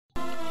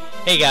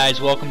Hey guys,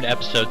 welcome to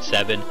episode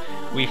 7.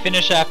 We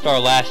finished after our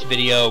last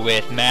video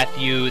with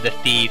Matthew the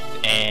Thief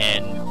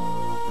and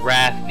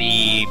Wrath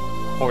the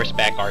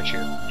Horseback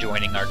Archer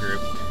joining our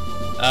group.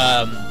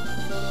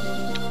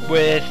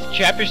 With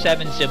Chapter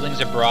 7, Siblings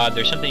Abroad,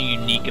 there's something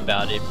unique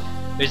about it.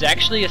 There's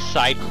actually a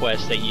side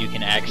quest that you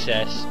can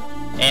access,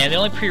 and the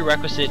only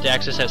prerequisite to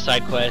access that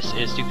side quest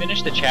is to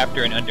finish the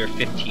chapter in under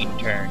 15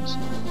 turns.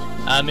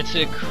 It's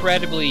an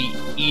incredibly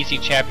easy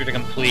chapter to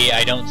complete.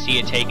 I don't see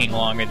it taking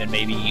longer than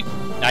maybe,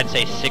 I'd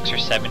say 6 or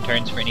 7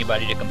 turns for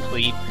anybody to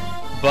complete.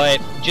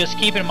 But just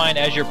keep in mind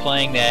as you're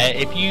playing that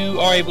if you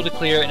are able to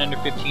clear it in under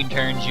 15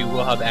 turns, you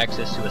will have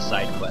access to a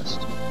side quest.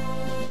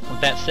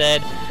 With that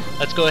said,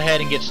 let's go ahead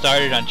and get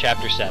started on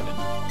Chapter 7.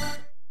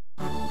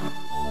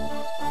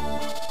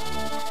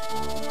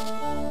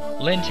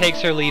 Lynn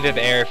takes her leave of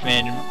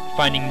Arifin,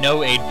 finding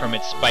no aid from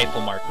its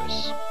spiteful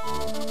Marquis.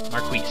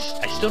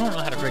 I still don't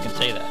know how to friggin'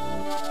 say that.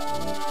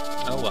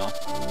 Oh well.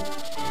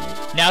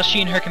 Now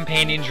she and her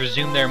companions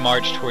resume their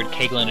march toward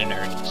Caitlin and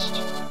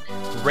Ernest,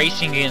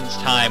 racing against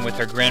time with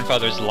her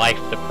grandfather's life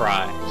the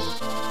prize.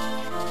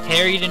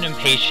 Harried and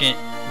impatient,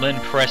 Lynn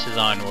presses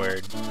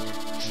onward.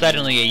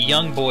 Suddenly a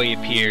young boy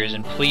appears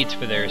and pleads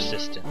for their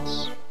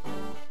assistance.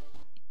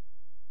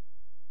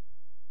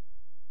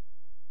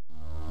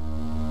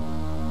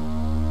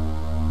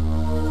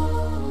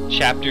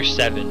 Chapter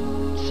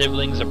 7,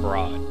 Siblings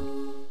Abroad.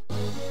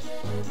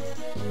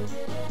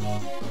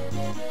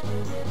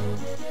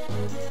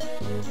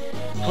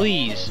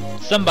 Please,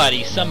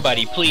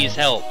 somebody, please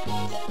help.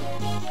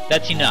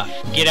 That's enough.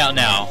 Get out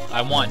now.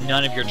 I want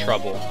none of your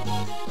trouble.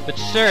 But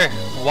sir,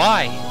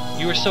 why?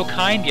 You were so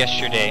kind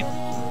yesterday.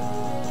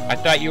 I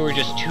thought you were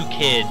just 2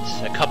 kids,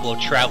 a couple of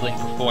traveling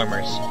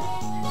performers.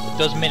 If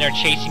those men are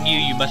chasing you,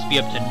 you must be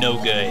up to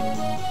no good.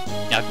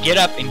 Now get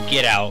up and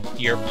get out.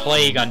 You're a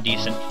plague on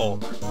decent folk.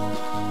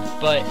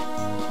 But,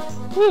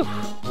 whew,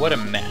 what a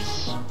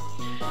mess.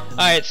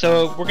 Alright,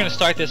 so we're going to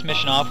start this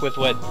mission off with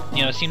what,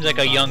 seems like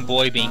a young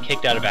boy being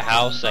kicked out of a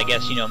house. I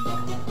guess,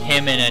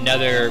 him and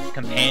another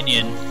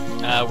companion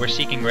were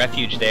seeking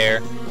refuge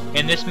there.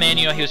 And this man,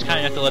 he was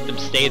kind enough to let them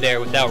stay there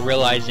without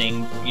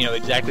realizing,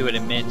 exactly what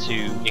it meant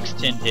to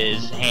extend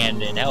his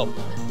hand and help.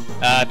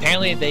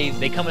 Apparently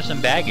they come with some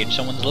baggage.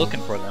 Someone's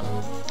looking for them.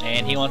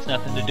 And he wants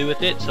nothing to do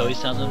with it, so he's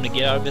telling them to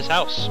get out of his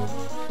house.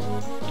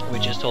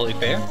 Which is totally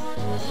fair.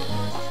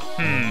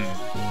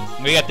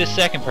 We got this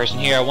second person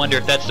here. I wonder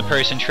if that's the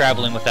person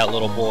traveling with that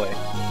little boy.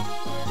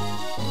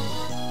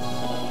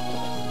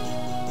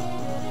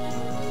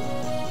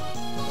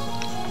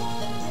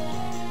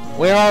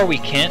 Where are we,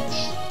 Kent?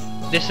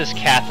 This is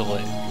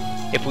Catholic.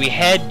 If we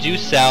head due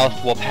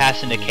south, we'll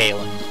pass into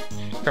Caelan.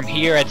 From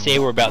here, I'd say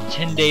we're about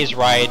 10 days'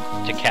 ride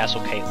to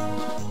Castle Caelan.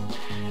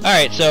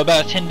 Alright, so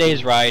about a 10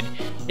 days' ride.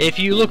 If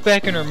you look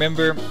back and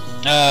remember,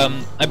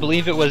 I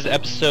believe it was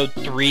episode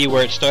 3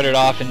 where it started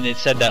off and it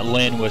said that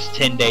Lynn was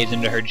 10 days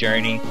into her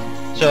journey.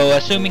 So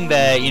assuming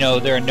that,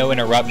 there are no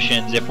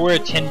interruptions, if we're a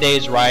 10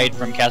 days ride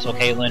from Castle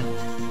Caelan,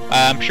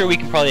 I'm sure we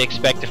can probably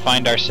expect to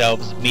find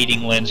ourselves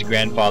meeting Lynn's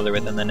grandfather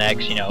within the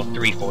next,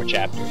 3-4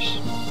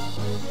 chapters.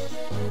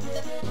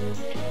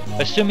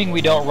 Assuming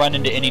we don't run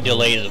into any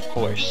delays, of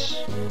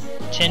course.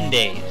 10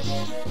 days.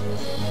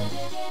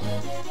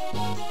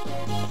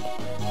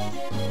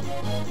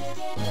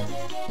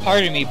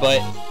 Pardon me,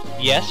 but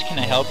yes, can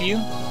I help you?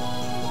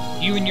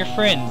 You and your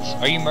friends,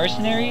 are you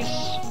mercenaries?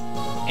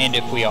 And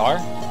if we are?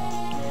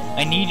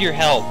 I need your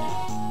help.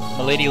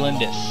 Milady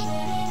Lindis,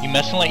 you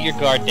mustn't let your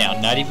guard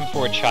down, not even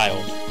for a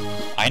child.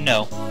 I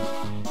know.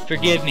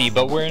 Forgive me,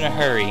 but we're in a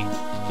hurry.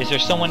 Is there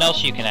someone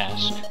else you can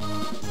ask?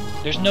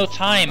 There's no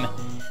time.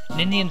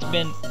 Ninian's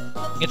been...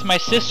 It's my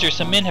sister.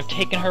 Some men have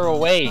taken her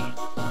away.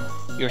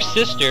 Your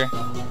sister?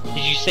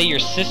 Did you say your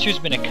sister's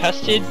been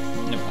accosted?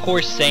 And of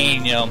course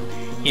saying,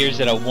 hears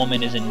that a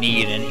woman is in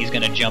need and he's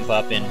gonna jump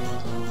up and,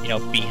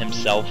 beat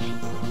himself.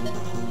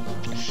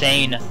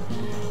 Sane.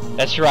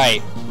 That's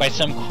right. By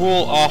some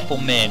cruel, awful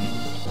men.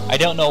 I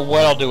don't know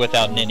what I'll do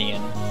without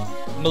Ninian.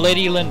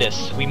 Milady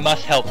Lindis, we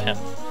must help him.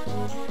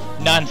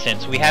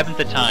 Nonsense, we haven't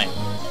the time.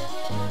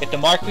 If the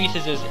Marquis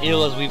is as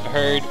ill as we've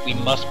heard, we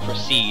must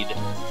proceed.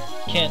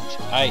 Kent,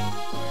 I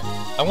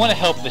want to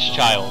help this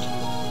child.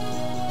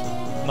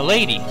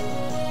 Milady,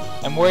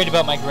 I'm worried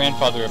about my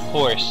grandfather, of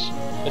course,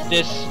 but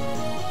this...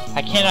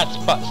 I cannot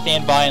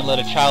stand by and let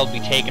a child be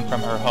taken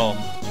from her home.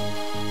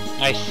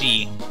 I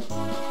see.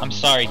 I'm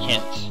sorry,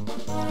 Kent.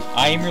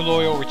 I am your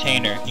loyal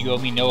retainer. You owe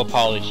me no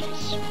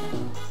apologies.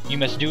 You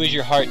must do as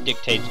your heart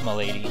dictates, my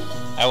lady.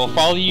 I will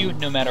follow you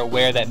no matter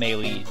where that may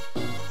lead.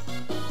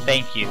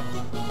 Thank you.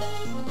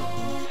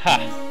 Ha!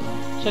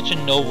 Such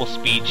a noble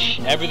speech.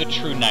 Ever the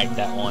true knight,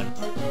 that one.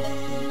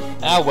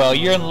 Ah well,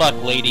 you're in luck,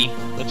 lady.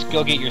 Let's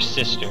go get your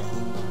sister.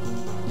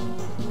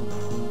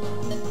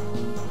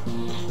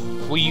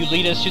 Will you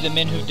lead us to the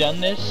men who've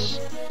done this?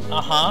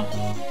 Uh-huh.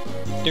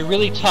 They're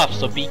really tough,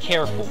 so be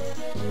careful.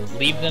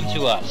 Leave them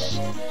to us.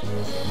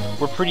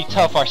 We're pretty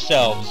tough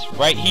ourselves,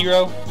 right,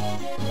 hero?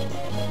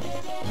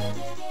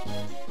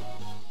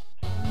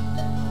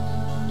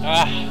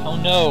 Ah, oh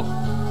no.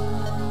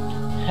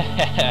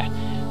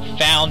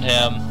 Found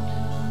him.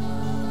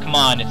 Come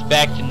on, it's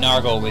back to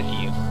Nargle with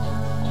you.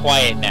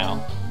 Quiet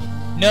now.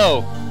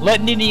 No!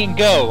 Let Ninian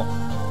go!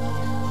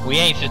 We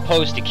ain't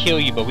supposed to kill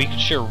you, but we can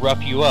sure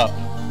rough you up.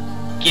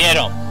 Get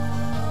him!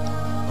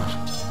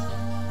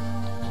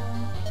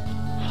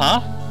 Huh?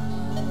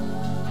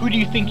 Who do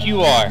you think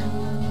you are?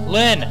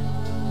 Lynn!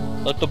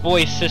 Let the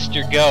boy's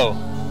sister go.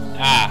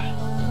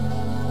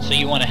 Ah. So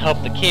you want to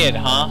help the kid,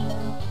 huh?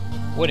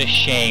 What a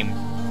shame.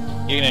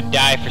 You're gonna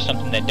die for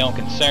something that don't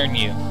concern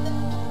you.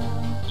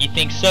 You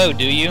think so,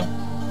 do you?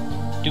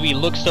 Do we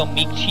look so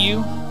meek to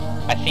you?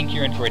 I think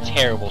you're in for a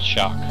terrible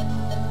shock.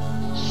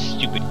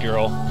 Stupid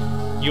girl.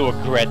 You'll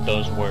regret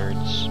those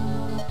words.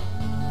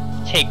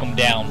 Take them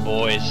down,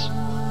 boys.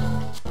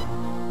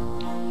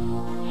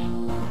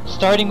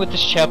 Starting with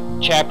this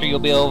chapter, you'll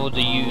be able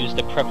to use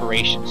the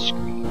preparation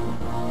screen.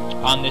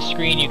 On this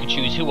screen, you can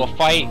choose who will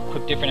fight,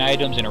 equip different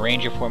items, and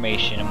arrange your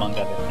formation, among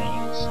other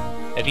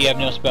things. If you have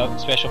no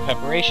special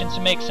preparations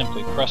to make,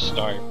 simply press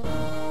start.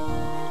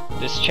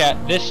 This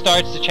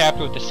starts the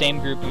chapter with the same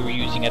group you were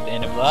using at the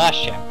end of the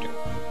last chapter.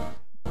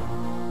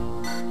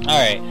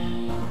 Alright,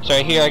 so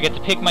right here I get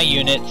to pick my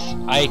units.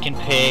 I can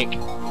pick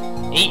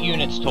 8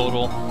 units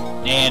total,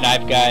 and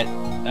I've got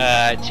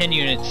 10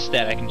 units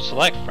that I can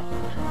select from.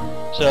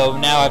 So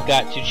now I've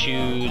got to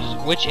choose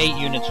which 8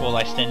 units will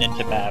I send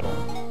into battle.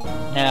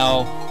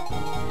 Now,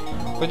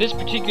 for this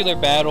particular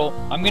battle,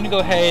 I'm going to go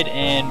ahead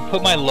and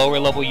put my lower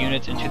level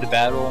units into the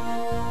battle,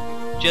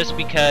 just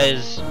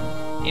because,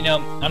 you know,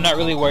 I'm not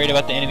really worried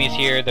about the enemies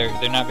here.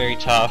 They're not very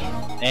tough,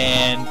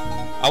 and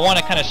I want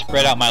to kind of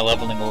spread out my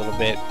leveling a little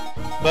bit.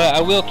 But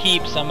I will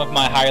keep some of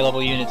my higher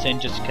level units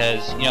in, just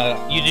because, you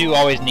know, you do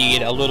always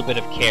need a little bit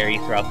of carry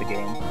throughout the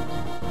game.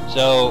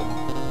 So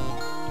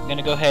I'm going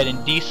to go ahead and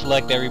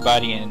deselect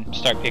everybody and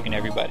start picking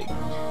everybody.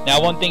 Now,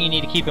 one thing you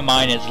need to keep in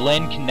mind is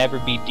Lynn can never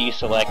be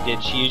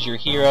deselected. She is your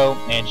hero,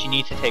 and she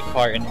needs to take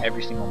part in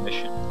every single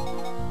mission.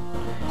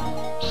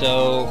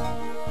 So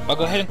I'll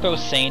go ahead and throw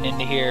Sane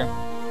into here.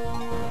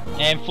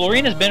 And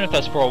Florina's been with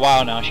us for a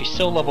while now. She's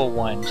still level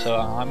 1, so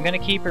I'm going to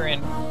keep her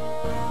in.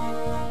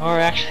 Or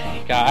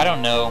actually, God, I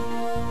don't know.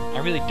 I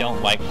really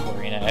don't like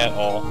Florina at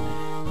all.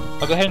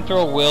 I'll go ahead and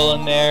throw Will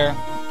in there.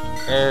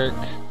 Irk.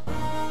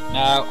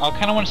 Now, I'll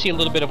kind of want to see a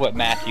little bit of what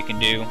Matthew can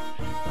do.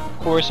 Of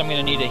course, I'm going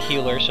to need a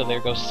healer, so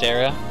there goes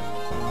Sarah.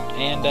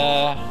 And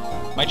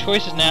my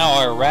choices now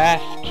are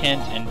Wrath,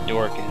 Kent, and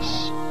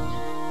Dorcas.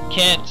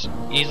 Kent,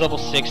 he's level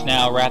 6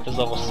 now. Wrath is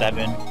level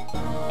 7.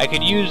 I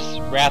could use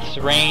Wrath's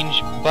range,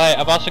 but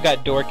I've also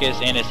got Dorcas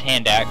and his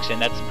hand axe,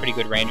 and that's a pretty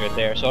good range right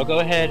there. So I'll go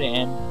ahead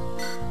and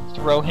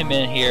throw him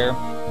in here.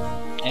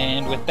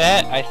 And with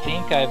that, I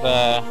think I've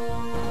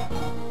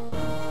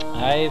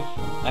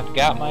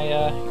got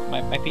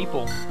my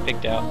people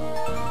picked out.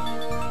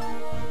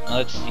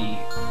 Let's see.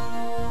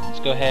 Let's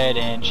go ahead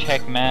and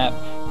check map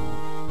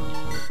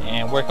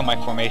and work on my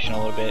formation a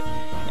little bit.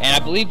 And I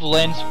believe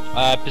Lynn's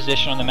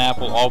position on the map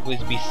will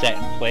always be set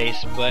in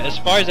place. But as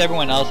far as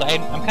everyone else,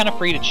 I'm kind of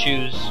free to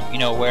choose, you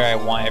know, where I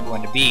want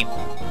everyone to be.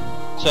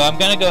 So I'm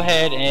gonna go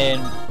ahead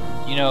and,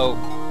 you know,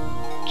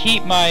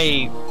 keep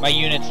my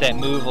units that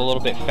move a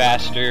little bit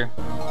faster,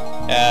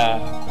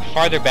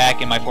 farther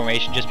back in my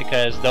formation, just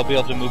because they'll be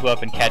able to move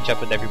up and catch up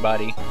with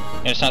everybody,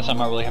 and it's not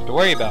something I really have to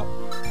worry about.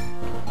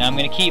 Now I'm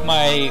going to keep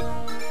my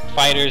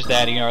fighters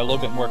that, you know, are a little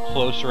bit more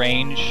close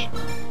range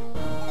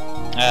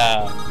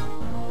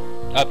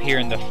up here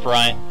in the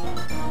front,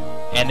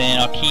 and then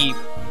I'll keep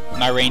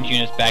my range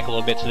units back a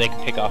little bit so they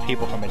can pick off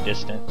people from a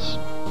distance.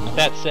 With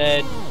that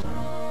said,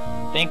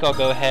 I think I'll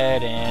go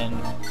ahead and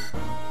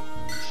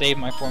save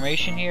my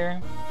formation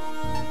here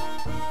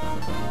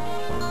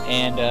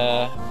and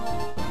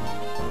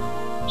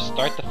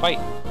start the fight.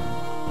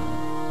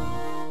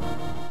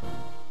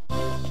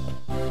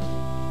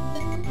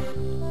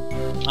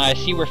 I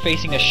see we're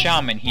facing a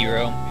shaman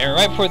hero, and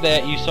right before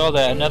that you saw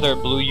that another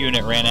blue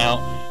unit ran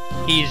out.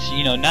 He's,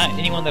 you know, not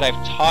anyone that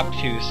I've talked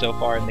to so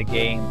far in the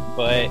game,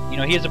 but, you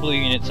know, he is a blue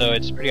unit, so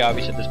it's pretty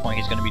obvious at this point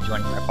he's going to be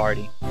joining my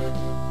party.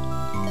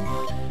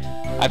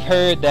 I've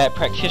heard that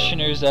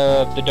practitioners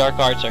of the dark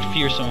arts are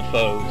fearsome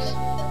foes.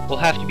 We'll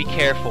have to be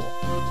careful.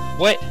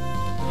 What?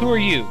 Who are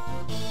you?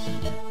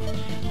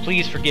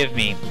 Please forgive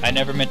me. I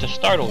never meant to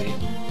startle you.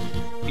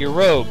 Your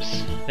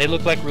robes, they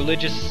look like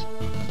religious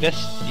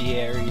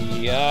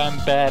bestiary. I'm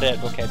bad at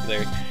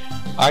vocabulary.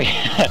 Are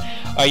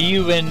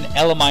you an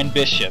Elamine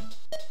bishop?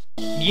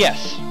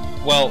 Yes.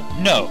 Well,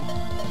 no.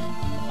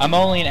 I'm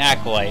only an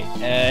acolyte,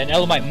 an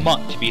Elamite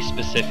monk to be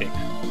specific.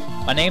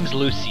 My name's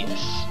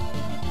Lucius.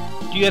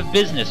 Do you have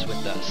business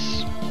with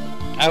us?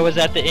 I was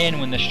at the inn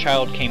when this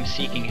child came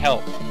seeking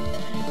help.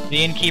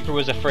 The innkeeper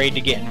was afraid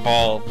to get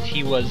involved.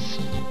 He was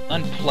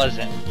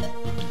unpleasant.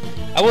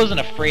 I wasn't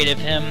afraid of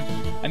him.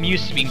 I'm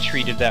used to being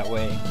treated that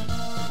way.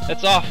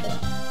 That's awful.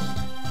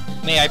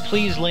 May I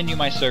please lend you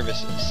my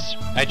services?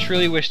 I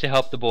truly wish to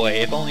help the boy,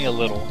 if only a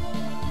little.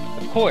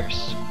 Of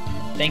course.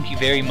 Thank you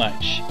very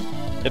much.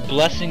 The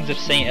blessings of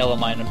Saint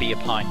Elamine will be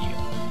upon you.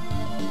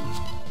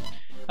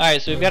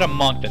 Alright, so we've got a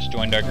monk that's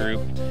joined our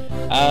group.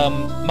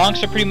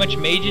 Monks are pretty much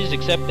mages,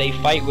 except they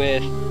fight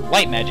with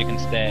light magic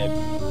instead.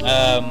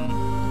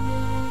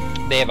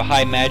 They have a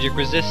high magic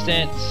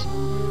resistance,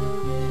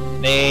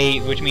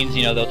 which means,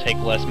 you know, they'll take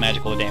less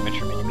magical damage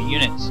from enemy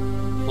units.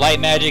 Light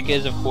magic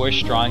is, of course,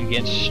 strong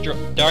against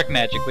dark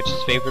magic, which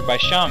is favored by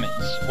shamans.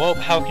 Well,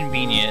 how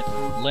convenient.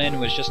 Lynn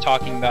was just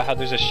talking about how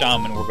there's a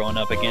shaman we're going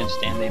up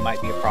against, and they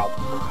might be a problem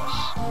for us.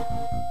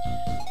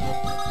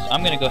 So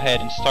I'm going to go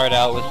ahead and start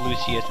out with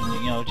Lucius and,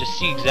 you know, just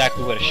see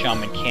exactly what a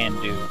shaman can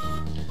do.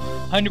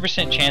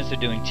 100% chance of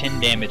doing 10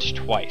 damage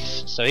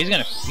twice. So he's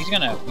gonna,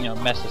 you know,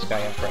 mess this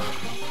guy up right.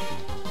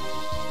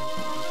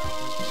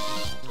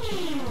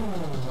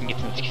 We get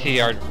to see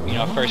our, you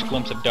know, first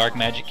glimpse of dark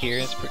magic here.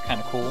 It's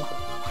kind of cool.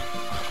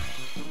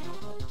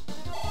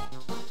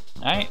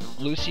 Alright,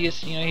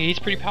 Lucius, you know, he's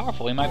pretty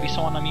powerful. He might be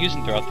someone I'm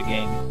using throughout the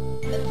game.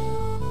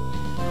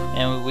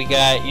 And we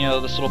got, you know,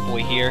 this little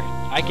boy here.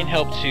 I can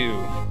help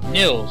too.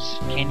 Nils,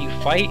 can you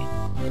fight?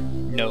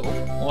 No.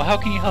 Well, how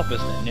can you help us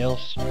then,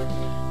 Nils?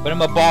 But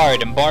I'm a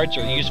bard, and bards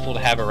are useful to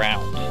have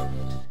around.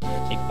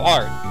 A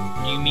bard?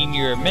 You mean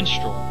you're a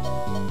minstrel?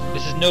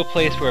 This is no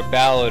place for a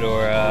ballad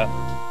or a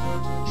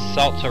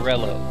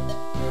saltarello.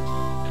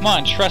 Come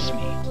on, trust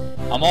me.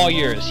 I'm all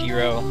yours,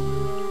 hero.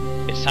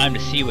 It's time to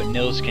see what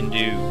Nils can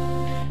do.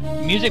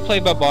 Music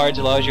played by bards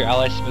allows your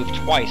allies to move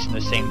twice in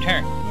the same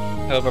turn.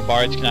 However,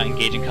 bards cannot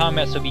engage in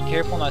combat, so be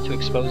careful not to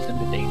expose them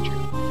to danger.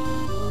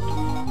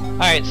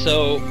 Alright,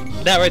 so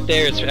that right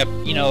there is,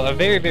 you know, a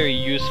very, very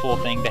useful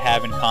thing to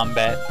have in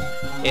combat.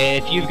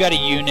 If you've got a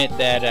unit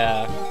that,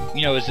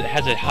 you know,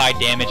 has a high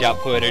damage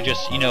output, or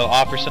just, you know,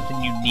 offers something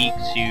unique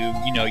to,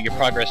 you know, your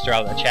progress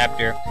throughout the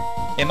chapter,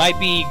 it might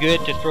be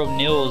good to throw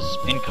Nils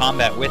in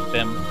combat with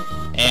them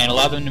and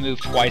allow them to move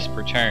twice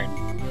per turn.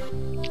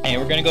 And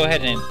we're going to go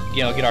ahead and,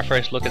 you know, get our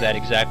first look at that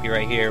exactly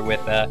right here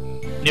with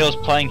Nils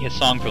playing his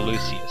song for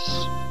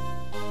Lucius.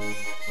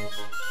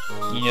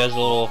 He does a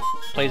little,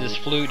 plays his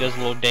flute, does a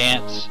little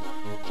dance,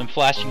 some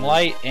flashing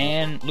light,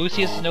 and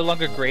Lucius is no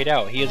longer grayed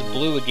out. He is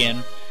blue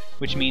again,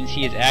 which means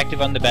he is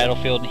active on the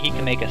battlefield and he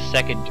can make a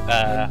second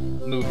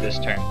move this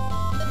turn.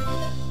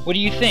 What do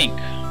you think?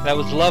 That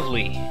was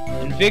lovely.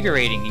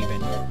 Invigorating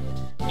even.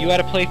 You ought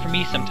to play for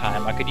me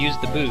sometime. I could use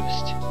the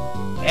boost.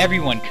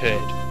 Everyone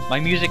could. My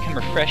music can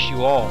refresh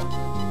you all.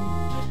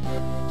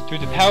 Through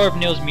the power of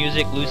Nils'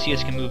 music,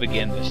 Lucius can move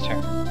again this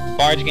turn.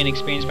 Bards gain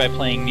experience by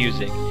playing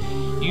music.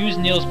 Use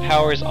Nils'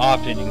 powers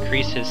often,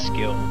 increase his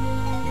skill.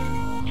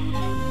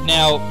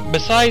 Now,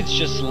 besides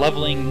just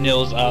leveling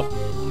Nils up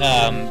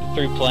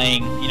through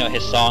playing, you know,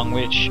 his song,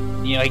 which,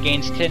 you know, he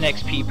gains 10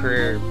 XP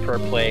per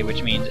play,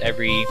 which means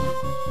every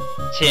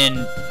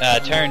 10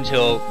 turns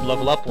he'll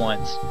level up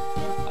once.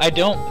 I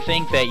don't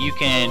think that you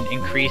can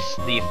increase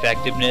the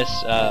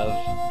effectiveness of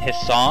his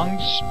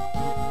songs,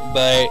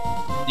 but,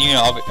 you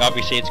know,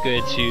 obviously it's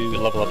good to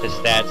level up his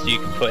stats so you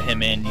can put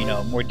him in, you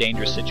know, more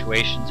dangerous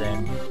situations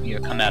and, you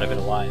know, come out of it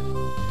alive.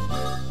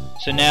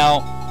 So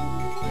now,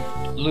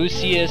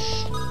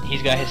 Lucius,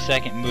 he's got his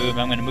second move.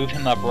 I'm going to move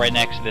him up right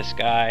next to this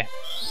guy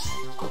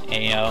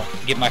and, you know,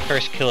 get my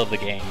first kill of the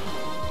game.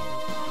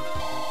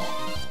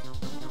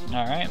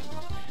 Alright.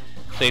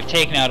 So we've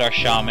taken out our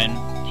shaman.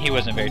 He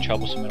wasn't very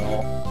troublesome at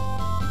all.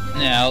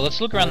 Now,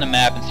 let's look around the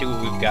map and see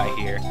what we've got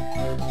here.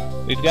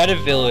 We've got a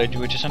village,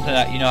 which is something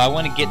that, you know, I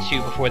want to get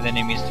to before the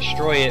enemies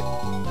destroy it.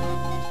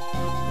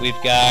 We've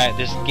got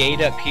this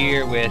gate up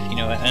here with, you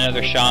know,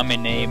 another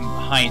shaman named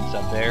Heinz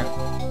up there.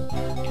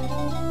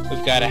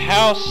 We've got a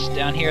house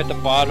down here at the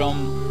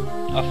bottom,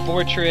 a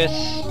fortress,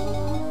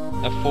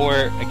 a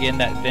fort, again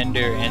that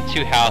vendor, and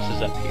two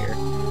houses up here.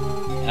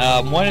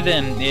 One of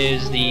them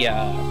is the,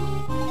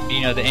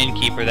 you know, the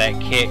innkeeper that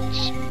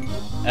kicked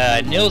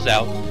Nils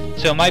out.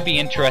 So it might be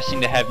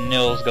interesting to have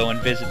Nils go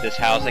and visit this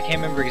house. I can't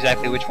remember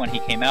exactly which one he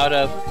came out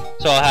of,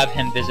 so I'll have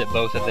him visit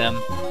both of them.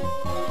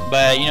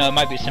 But, you know, it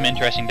might be some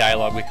interesting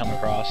dialogue we come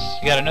across.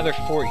 We got another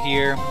fort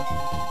here,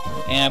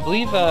 and I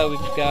believe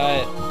we've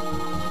got,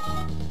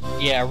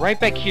 yeah, right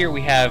back here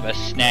we have a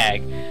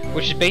snag,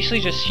 which is basically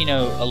just, you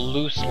know, a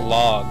loose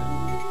log.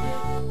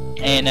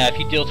 And if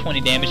you deal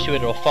 20 damage to it,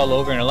 it'll fall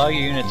over and allow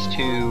your units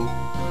to,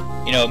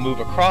 you know,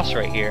 move across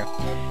right here.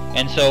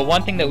 And so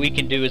one thing that we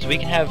can do is we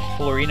can have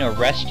Florina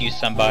rescue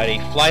somebody,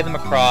 fly them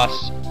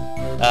across,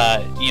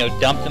 you know,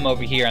 dump them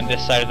over here on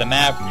this side of the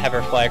map, have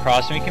her fly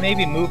across, and we can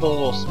maybe move a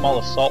little small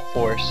assault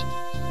force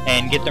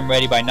and get them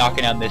ready by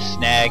knocking down this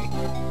snag.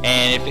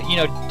 And if, you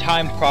know,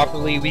 timed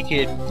properly, we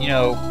could, you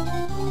know,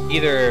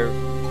 either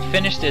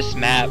finish this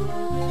map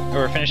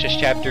or finish this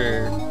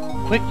chapter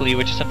quickly,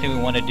 which is something we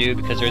want to do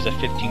because there's a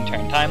 15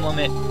 turn time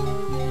limit,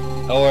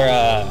 or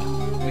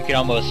we could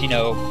almost, you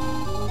know,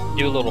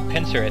 do a little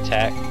pincer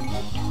attack.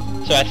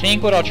 So I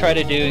think what I'll try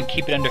to do and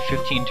keep it under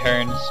 15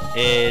 turns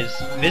is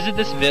visit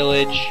this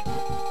village,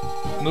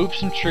 move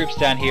some troops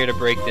down here to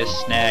break this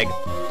snag,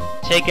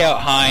 take out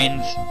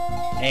Heinz,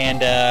 and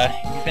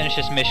finish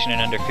this mission in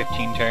under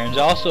 15 turns.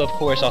 Also, of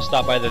course, I'll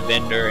stop by the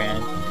vendor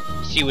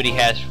and see what he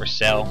has for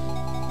sale.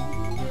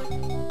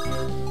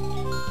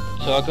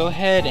 So I'll go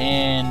ahead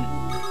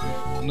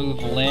and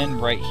move Lynn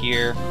right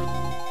here.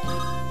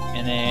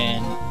 and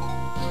then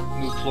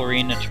move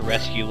Florina to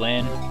rescue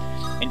Lynn,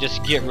 and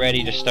just get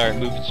ready to start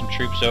moving some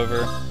troops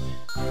over.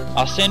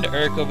 I'll send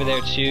Urk over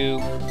there too,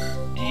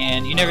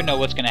 and you never know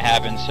what's going to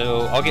happen,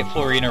 so I'll get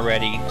Florina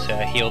ready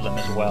to heal them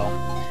as well.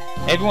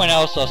 Everyone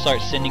else I'll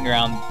start sending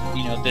around,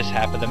 you know, this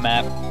half of the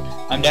map.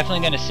 I'm definitely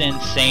going to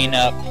send Sane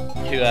up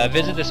to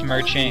visit this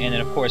merchant, and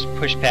then of course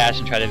push past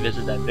and try to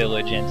visit that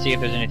village and see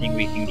if there's anything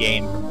we can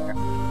gain from there.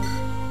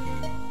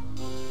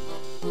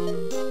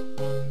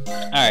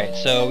 Alright,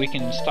 so we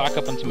can stock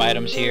up on some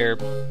items here.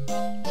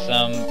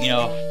 Some, you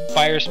know,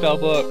 fire spell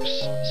books,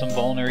 some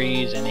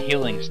vulneries, and a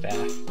healing staff.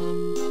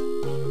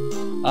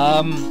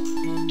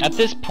 At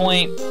this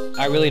point,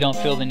 I really don't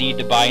feel the need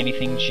to buy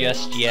anything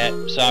just yet,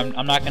 so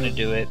I'm not going to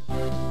do it.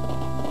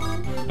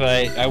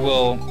 But I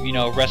will, you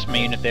know, rest my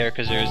unit there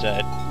because there's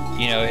a,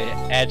 you know, it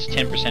adds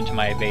 10% to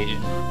my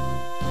evasion.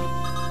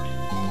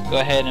 Go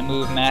ahead and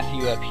move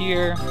Matthew up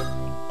here,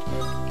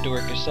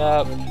 Dorcas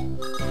up,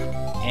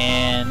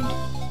 and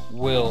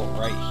Will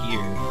right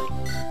here.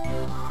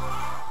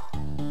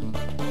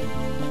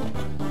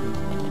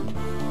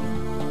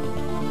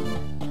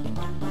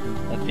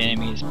 Let the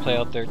enemies play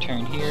out their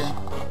turn here.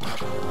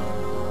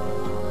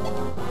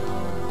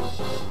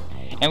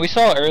 And we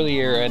saw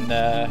earlier in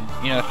the,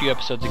 you know, a few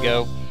episodes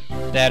ago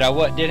that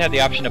I did have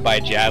the option to buy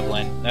a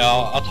javelin.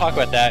 Now I'll talk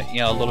about that, you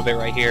know, a little bit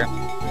right here.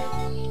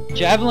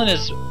 Javelin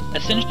is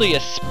essentially a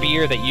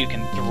spear that you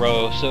can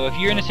throw. So if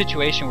you're in a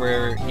situation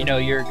where, you know,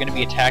 you're going to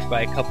be attacked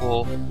by a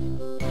couple,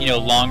 you know,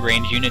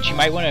 long-range units, you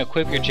might want to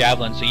equip your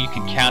javelin so you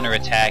can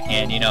counter-attack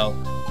and, you know,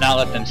 not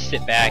let them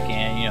sit back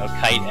and, you know,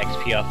 kite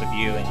XP off of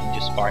you and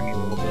just farm you a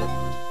little bit.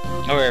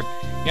 Or,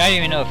 you know, I don't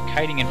even know if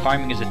kiting and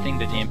farming is a thing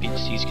that the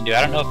NPCs can do.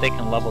 I don't know if they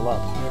can level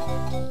up.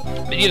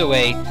 But either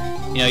way,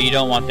 you know, you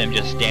don't want them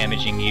just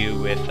damaging you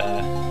with,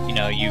 you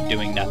know, you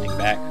doing nothing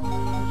back.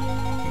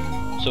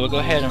 So we'll go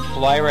ahead and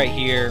fly right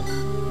here,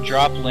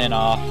 drop Lynn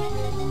off,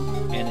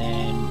 and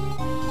then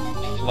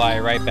fly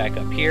right back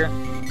up here.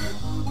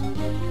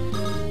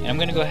 And I'm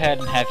going to go ahead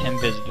and have him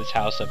visit this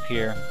house up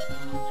here.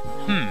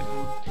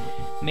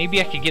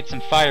 Maybe I could get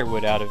some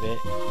firewood out of it.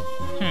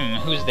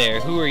 Who's there?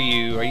 Who are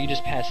you? Are you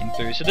just passing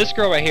through? So this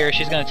girl right here,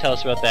 she's going to tell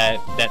us about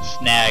that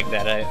snag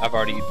that I've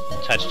already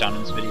touched on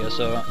in this video.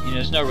 So, you know,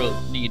 there's no real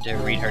need to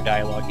read her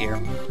dialogue here.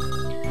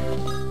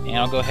 And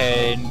I'll go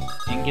ahead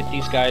and get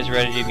these guys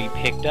ready to be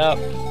picked up.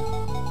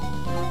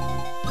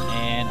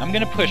 And I'm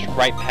going to push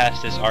right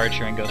past this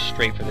archer and go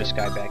straight for this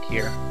guy back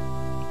here.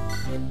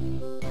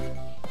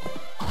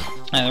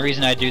 And the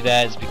reason I do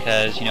that is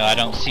because, you know, I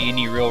don't see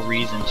any real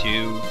reason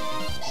to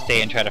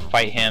stay and try to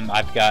fight him.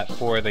 I've got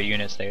 4 other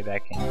units there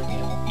that can, you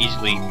know,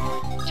 easily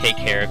take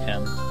care of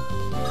him.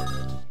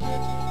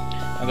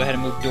 I'll go ahead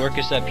and move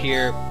Dorcas up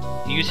here,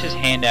 use his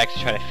hand axe to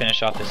try to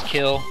finish off this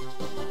kill.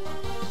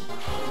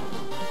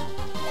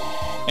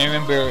 And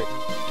remember,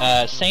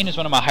 Sane is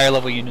one of my higher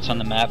level units on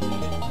the map,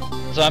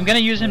 so I'm going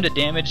to use him to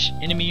damage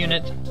enemy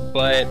units,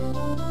 but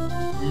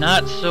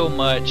not so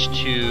much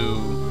to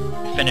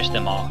finish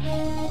them off.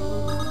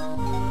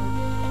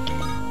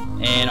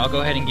 And I'll go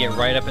ahead and get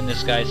right up in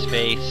this guy's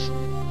face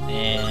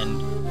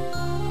and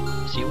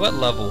see what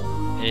level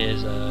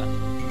is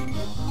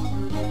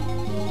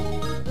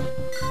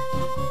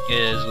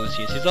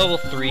Lucius. He's level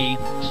 3,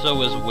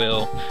 so is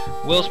Will.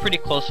 Will's pretty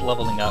close to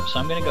leveling up, so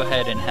I'm going to go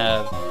ahead and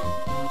have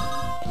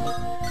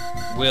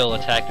Will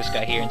attack this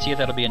guy here and see if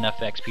that'll be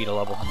enough XP to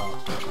level him up.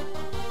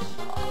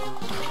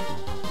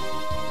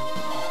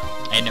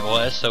 And it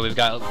was, so we've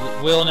got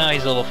Will now,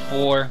 he's level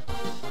 4.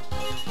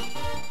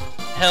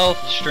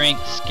 Health,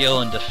 strength, skill,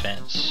 and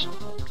defense.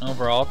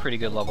 Overall, pretty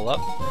good level up.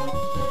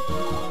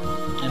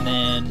 And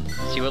then,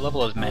 let's see, what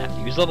level is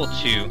Matthew? He's level 2,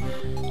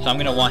 so I'm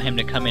going to want him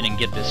to come in and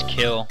get this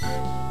kill,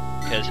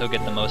 because he'll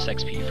get the most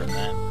XP from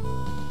that.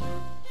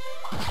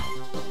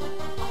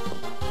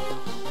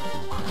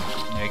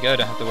 There we go,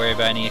 don't have to worry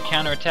about any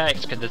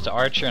counterattacks, because it's an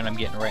archer and I'm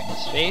getting right in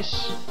his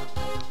face.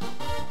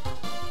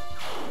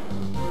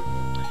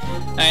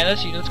 Alright,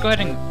 let's go ahead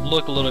and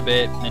look a little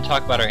bit and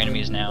talk about our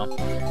enemies now.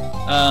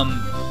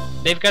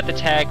 They've got the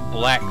tag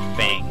Black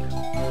Fang.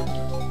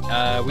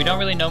 We don't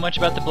really know much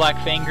about the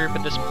Black Fang group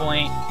at this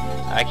point.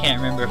 I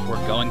can't remember if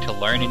we're going to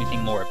learn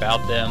anything more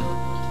about them.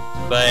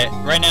 But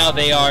right now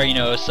they are, you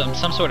know, some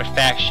sort of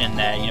faction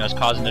that, you know, is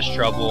causing us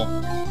trouble.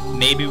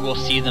 Maybe we'll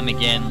see them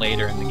again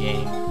later in the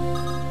game.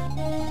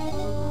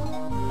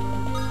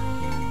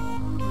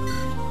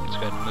 Let's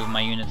go ahead and move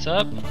my units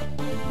up.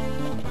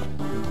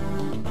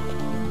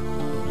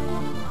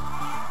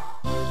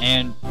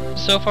 And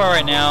so far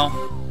right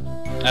now,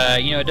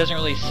 you know, it doesn't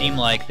really seem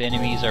like the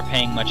enemies are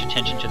paying much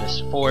attention to this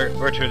fort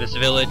or to this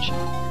village,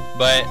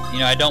 but, you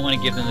know, I don't want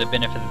to give them the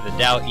benefit of the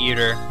doubt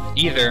either.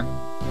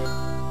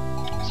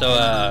 So,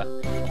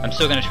 I'm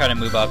still going to try to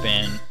move up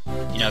and,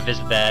 you know,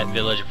 visit that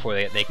village before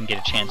they can get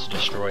a chance to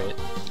destroy it.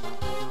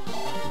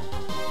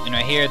 And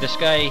right here, this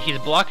guy, he's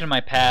blocking my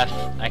path.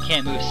 I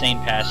can't move Sane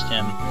past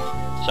him,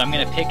 so I'm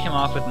going to pick him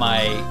off with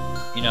my,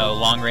 you know,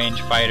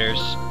 long-range fighters,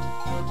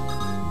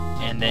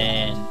 and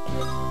then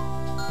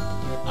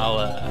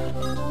I'll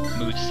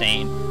move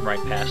Sane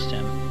right past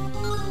him.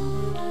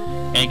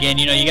 And again,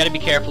 you know, you got to be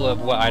careful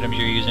of what items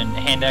you're using.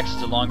 Hand axe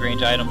is a long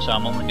range item, so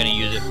I'm only going to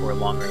use it for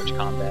long range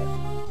combat.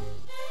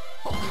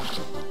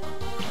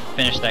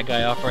 Finish that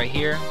guy off right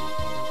here.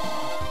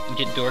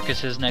 Get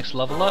Dorcas's next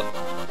level up.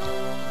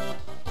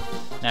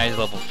 Now he's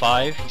level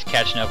 5. He's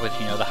catching up with,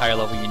 you know, the higher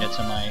level units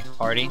in my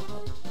party.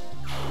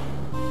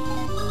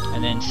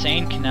 And then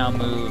Sane can now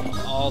move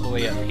all the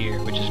way up here,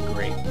 which is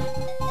great.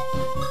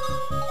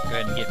 Go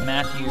ahead and get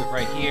Matthew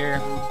right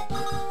here.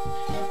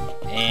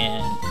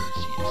 And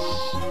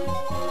Lucius.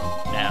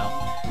 Now,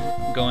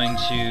 I'm going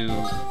to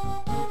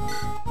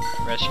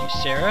rescue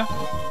Sarah.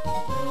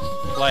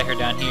 Fly her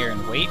down here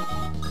and wait.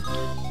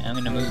 And I'm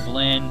going to move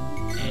Lynn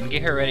and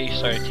get her ready to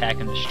start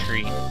attacking this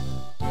tree.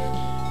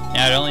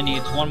 Now it only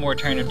needs one more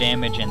turn of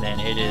damage and then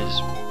it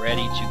is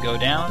ready to go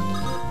down.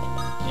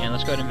 And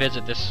let's go ahead and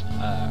visit this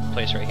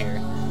place right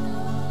here.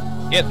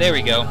 Yep, there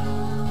we go.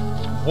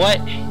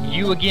 What?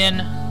 You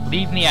again?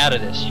 Leave me out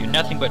of this. You're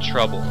nothing but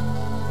trouble.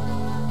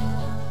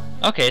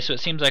 Okay, so it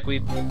seems like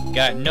we've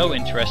got no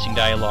interesting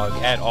dialogue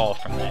at all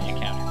from that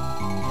encounter.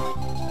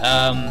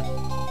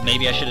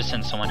 Maybe I should have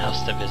sent someone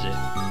else to visit.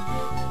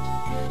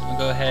 I'll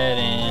go ahead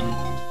and...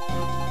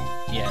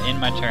 yeah, end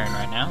my turn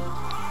right now.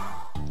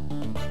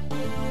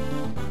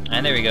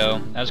 And there we go.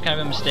 That was kind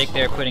of a mistake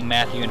there, putting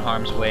Matthew in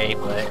harm's way,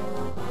 but...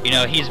 you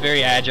know, he's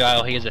very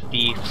agile, he is a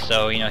thief,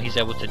 so, you know, he's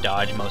able to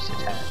dodge most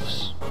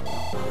attacks.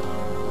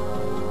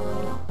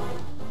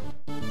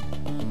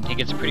 He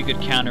gets a pretty good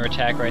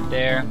counter-attack right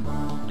there.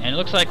 And it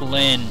looks like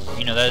Lynn,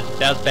 you know, that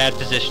was bad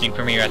positioning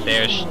for me right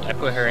there. I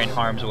put her in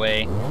harm's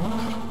way.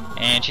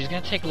 And she's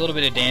going to take a little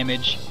bit of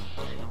damage.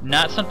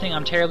 Not something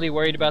I'm terribly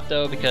worried about,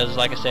 though, because,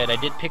 like I said, I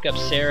did pick up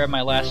Sarah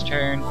my last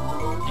turn.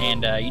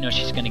 And, you know,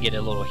 she's going to get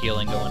a little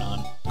healing going on.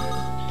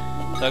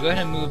 So I'll go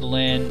ahead and move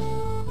Lynn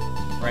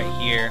right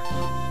here.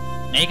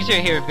 Now you can see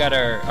right here we've got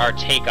our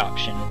take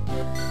option.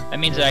 That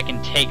means that I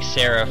can take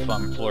Sarah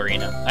from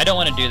Florina. I don't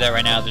want to do that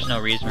right now, there's no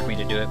reason for me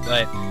to do it,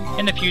 but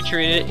in the future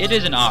it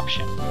is an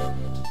option.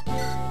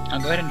 I'll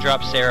go ahead and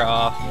drop Sarah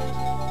off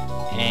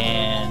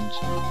and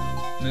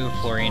move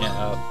Florina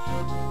up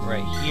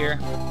right here.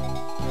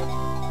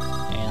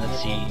 And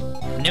let's see,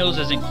 Nils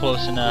isn't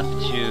close enough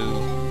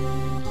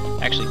to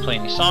actually play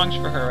any songs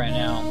for her right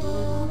now,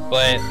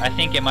 but I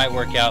think it might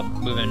work out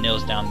moving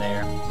Nils down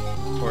there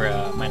for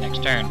my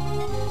next turn.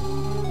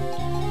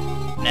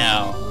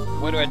 Now,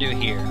 what do I do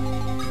here?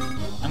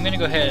 I'm going to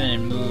go ahead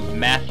and move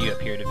Matthew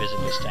up here to visit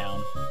this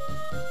town.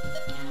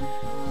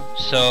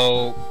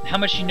 So, how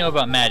much do you know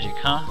about magic,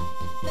 huh?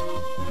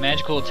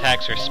 Magical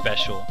attacks are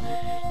special.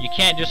 You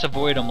can't just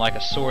avoid them like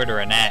a sword or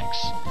an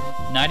axe,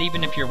 not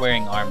even if you're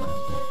wearing armor.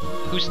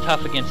 Who's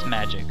tough against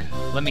magic?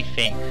 Let me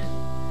think.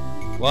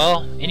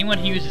 Well, anyone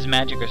who uses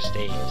magic or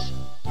staves.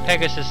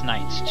 Pegasus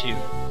Knights, too.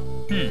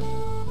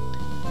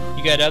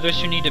 You got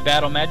others who need to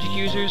battle magic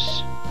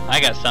users? I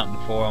got something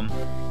for them.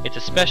 It's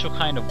a special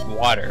kind of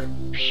water.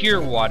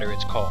 Pure water,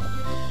 it's called.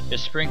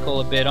 Just sprinkle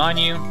a bit on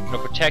you, it'll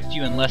protect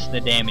you and lessen the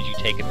damage you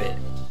take a bit.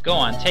 Go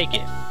on, take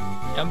it.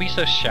 Don't be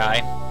so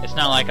shy. It's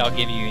not like I'll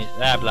give you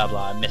blah blah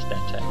blah, I missed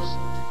that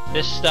text.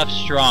 This stuff's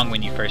strong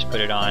when you first put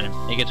it on.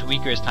 It gets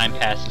weaker as time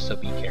passes, so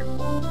be careful.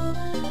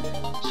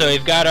 So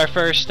we've got our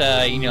first,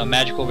 you know,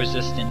 magical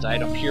resistance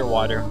item, pure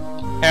water.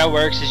 How it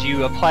works is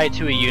you apply it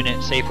to a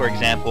unit, say for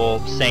example,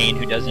 Sane,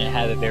 who doesn't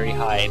have a very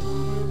high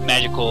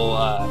magical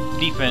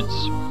defense.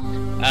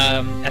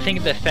 I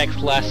think the effect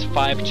lasts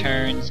 5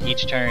 turns.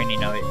 Each turn, you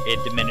know,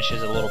 it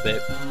diminishes a little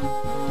bit.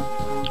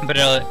 But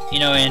you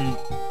know, in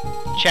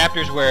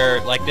chapters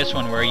where, like this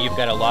one, where you've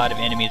got a lot of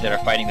enemies that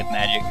are fighting with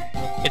magic,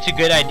 it's a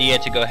good idea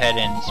to go ahead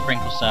and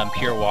sprinkle some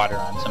pure water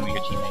on some of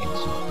your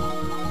teammates.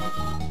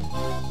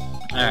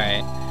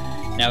 Alright,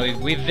 now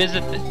we've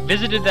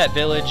visited that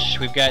village.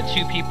 We've got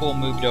 2 people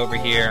moved over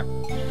here.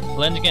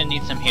 Lynn's gonna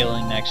need some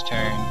healing next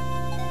turn.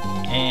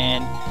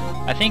 And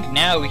I think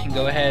now we can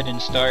go ahead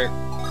and start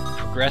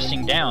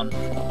progressing down.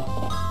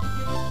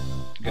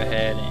 Go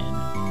ahead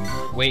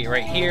and wait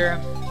right here.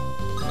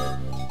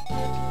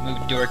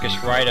 Move Dorcas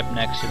right up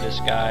next to this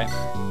guy.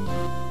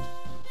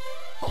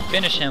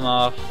 Finish him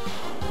off.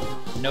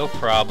 No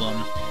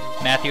problem.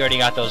 Matthew already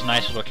got those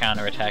nice little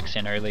counterattacks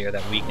in earlier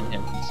that weakened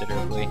him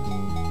considerably.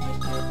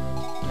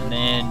 And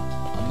then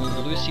I'll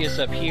move Lucius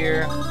up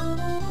here.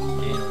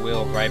 And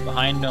Will right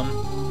behind him.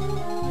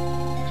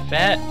 With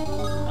that,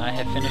 I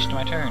have finished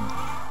my turn.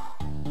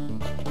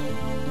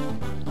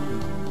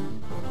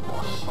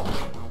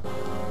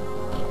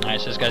 Alright,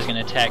 so this guy's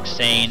gonna attack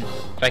Sane.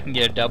 If I can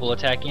get a double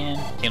attack in,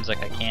 seems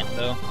like I can't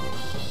though.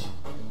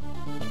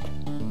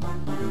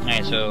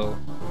 Alright, so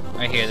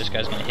right here this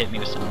guy's gonna hit me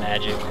with some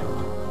magic.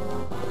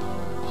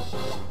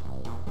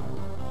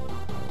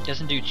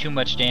 Doesn't do too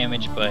much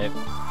damage, but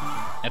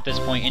at this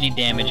point any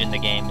damage in the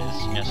game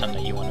is, you know,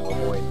 something that you want to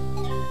avoid.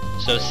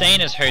 So Sane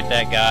has hurt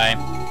that guy,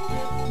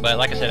 but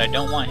like I said, I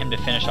don't want him to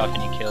finish off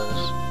any kills.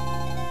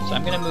 So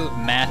I'm gonna move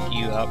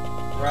Matthew up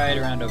right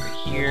around over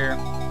here.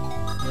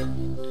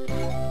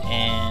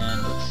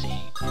 And let's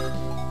see.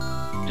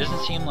 It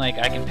doesn't seem like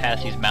I can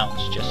pass these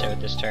mountains just out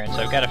this turn, so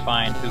I've got to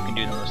find who can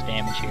do the most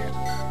damage here.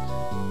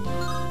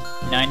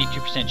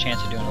 92%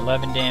 chance of doing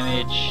 11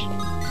 damage.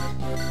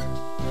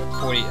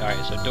 40.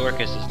 Alright, so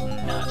Dorcas is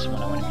not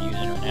someone I want to be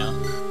using right now.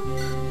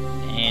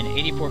 And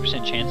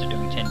 84% chance of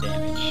doing 10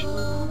 damage.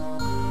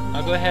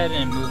 I'll go ahead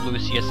and move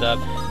Lucius up,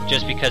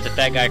 just because if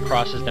that guy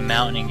crosses the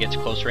mountain and gets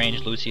close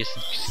range, Lucius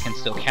can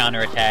still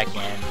counterattack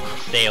and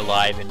stay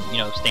alive and, you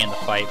know, stay in the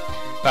fight.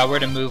 If I were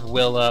to move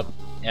Will up,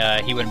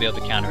 he wouldn't be able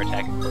to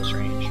counterattack at close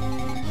range.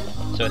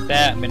 So with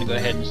that, I'm going to go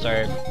ahead and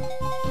start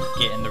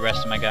getting the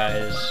rest of my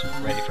guys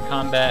ready for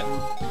combat.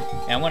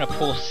 And I want to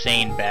pull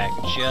Sane back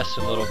just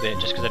a little bit,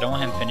 just because I don't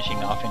want him finishing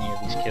off any of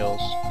these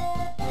kills.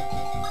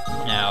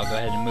 Now I'll go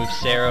ahead and move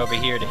Sarah over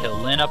here to heal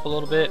Lynn up a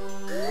little bit.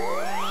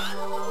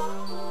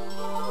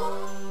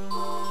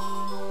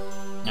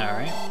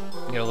 Alright,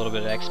 get a little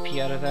bit of XP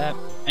out of that.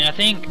 And I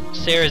think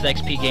Sarah's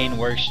XP gain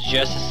works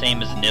just the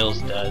same as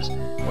Nils does,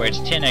 where it's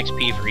 10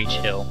 XP for each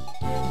hill.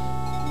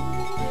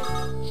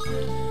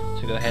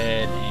 So go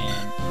ahead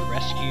and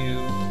rescue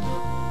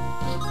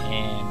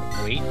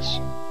and wait.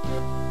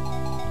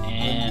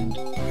 And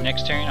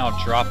next turn I'll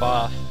drop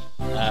off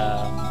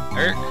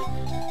Urk,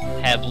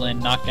 have Lynn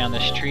knock down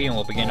this tree, and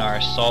we'll begin our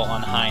assault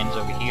on Hines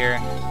over here.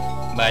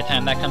 By the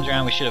time that comes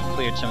around, we should have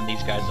cleared some of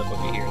these guys up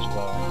over here as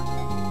well.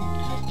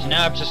 So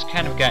now I've just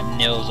kind of got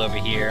Nils over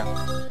here.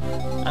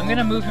 I'm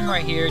gonna move him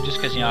right here just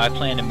because, you know, I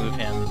plan to move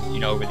him, you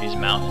know, over these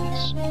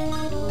mountains.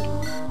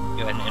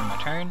 Go ahead and end my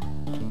turn.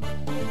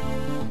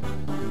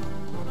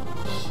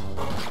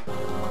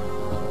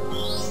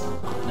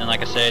 And then,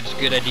 like I said, it's a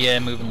good idea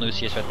moving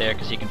Lucius right there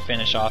because he can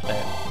finish off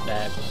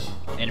that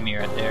enemy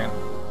right there.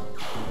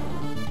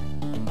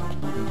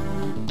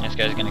 This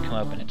guy's gonna come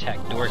up and attack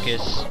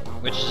Dorcas,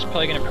 which is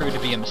probably gonna prove to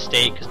be a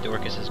mistake because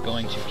Dorcas is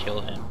going to kill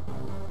him.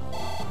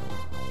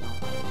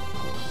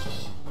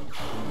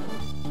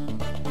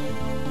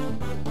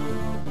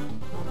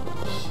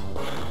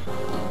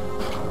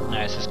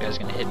 Nice, this guy's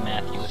gonna hit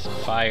Matthew with some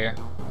fire.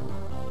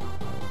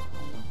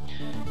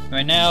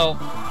 Right now,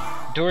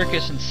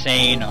 Dorcas and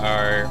Sane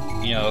are,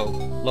 you know,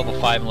 level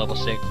 5 and level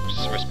 6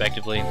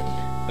 respectively,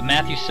 but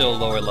Matthew's still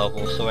lower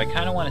level, so I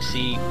kind of want to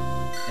see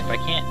if I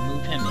can't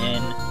move him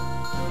in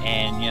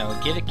and, you know,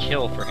 get a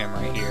kill for him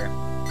right here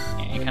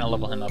and kind of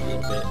level him up a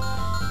little bit.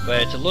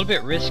 But it's a little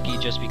bit risky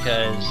just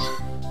because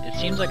it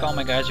seems like all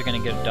my guys are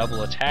going to get a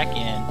double attack in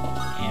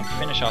and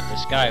finish off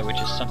this guy, which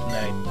is something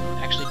that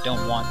I actually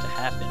don't want to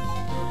happen.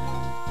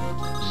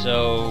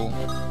 So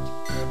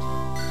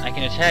I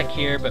can attack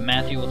here, but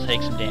Matthew will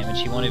take some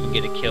damage. He won't even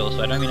get a kill,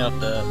 so I don't even know if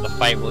the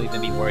fight will even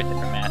be worth it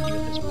for Matthew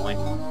at this point.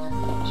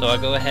 So I'll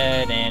go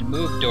ahead and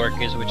move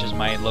Dorcas, which is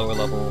my lower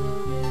level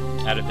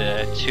out of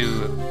the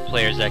 2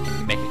 players that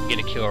can get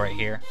a kill right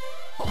here.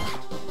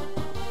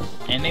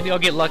 And maybe I'll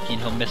get lucky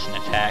and he'll miss an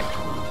attack.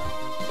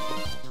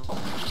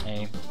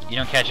 Hey, you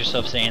don't catch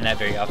yourself saying that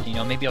very often, you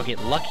know, maybe I'll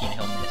get lucky and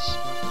he'll miss.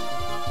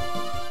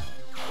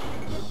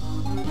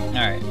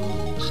 Alright,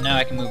 so now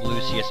I can move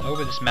Lucius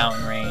over this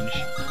mountain range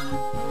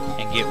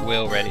and get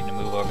Will ready to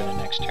move over the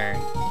next turn.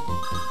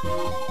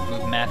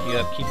 Move Matthew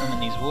up, keep him in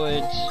these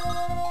woods,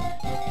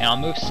 and I'll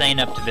move Sane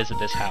up to visit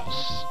this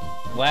house.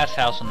 Last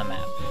house on the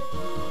map.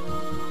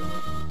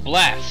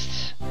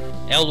 Blast!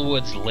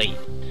 Elwood's Late.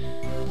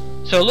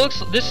 So it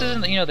looks, this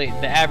isn't, you know, the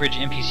average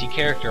NPC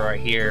character right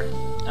here.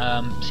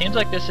 Seems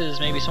like this is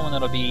maybe someone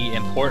that'll be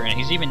important.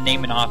 He's even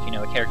naming off, you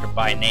know, a character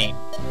by name.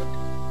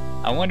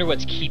 I wonder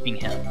what's keeping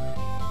him.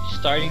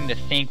 Starting to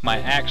think my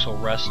axe will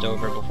rust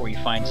over before he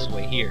finds his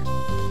way here.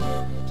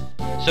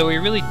 So we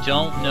really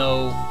don't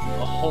know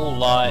a whole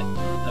lot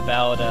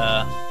about,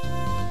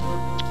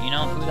 you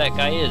know, who that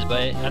guy is,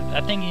 but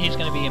I think he's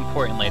going to be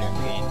important later in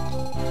the game.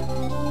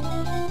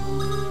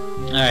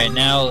 Alright,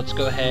 now let's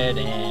go ahead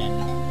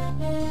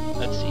and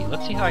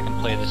let's see how I can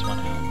play this one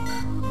out.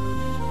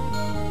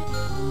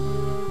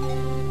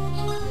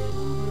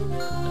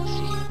 Let's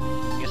see.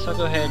 I guess I'll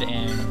go ahead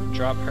and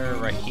drop her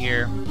right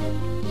here.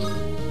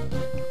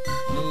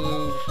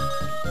 Move,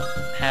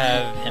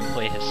 have him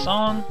play his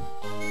song.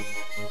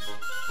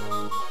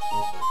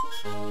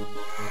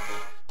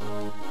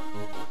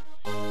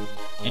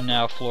 And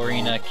now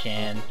Florina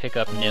can pick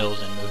up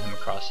Nils and move him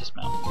across this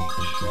mountain range.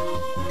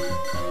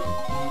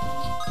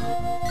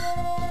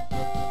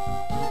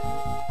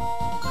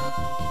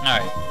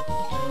 Alright,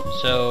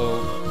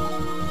 so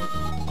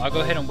I'll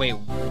go ahead and wait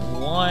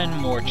one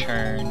more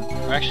turn.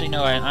 Or actually,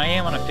 no, I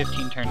am on a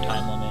 15-turn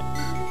time limit.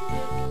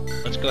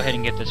 Let's go ahead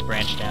and get this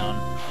branch down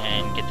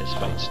and get this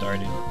fight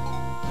started.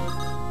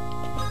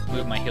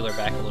 Move my healer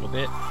back a little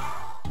bit.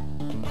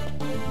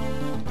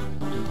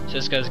 So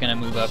this guy's gonna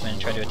move up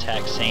and try to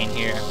attack Sane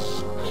here.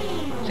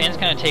 Sane's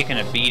kind of taking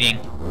a beating.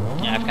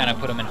 Yeah, I've kind of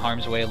put him in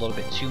harm's way a little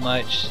bit too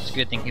much. It's a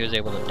good thing he was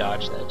able to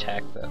dodge that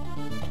attack though.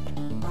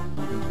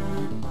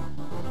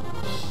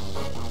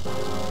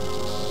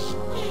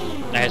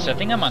 Alright, so I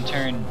think I'm on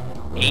turn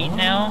 8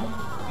 now,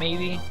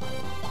 maybe?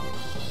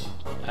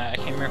 I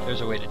can't remember if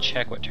there's a way to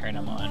check what turn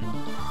I'm on.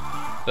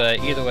 But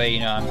either way, you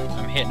know,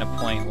 I'm hitting a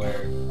point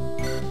where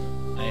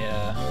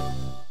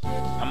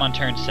I'm on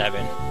turn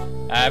 7.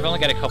 I've only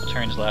got a couple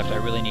turns left. I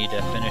really need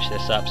to finish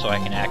this up so I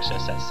can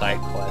access that side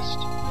quest.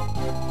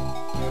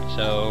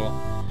 So,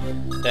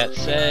 that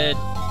said,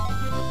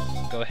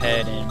 go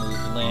ahead and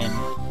move Lynn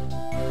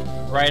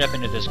right up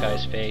into this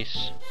guy's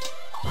face.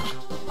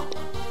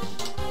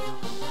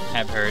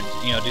 Have her,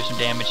 you know, do some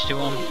damage to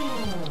him.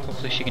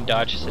 Hopefully she can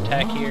dodge his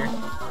attack here.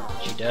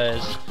 She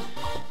does.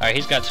 Alright,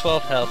 he's got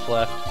 12 health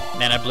left,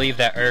 and I believe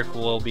that Urk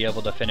will be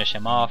able to finish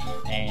him off,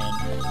 and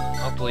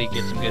hopefully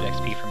get some good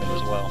XP from it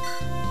as well.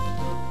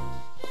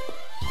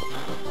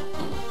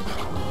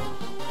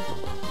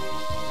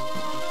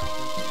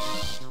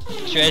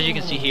 So as you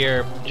can see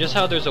here, just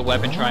how there's a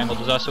weapon triangle,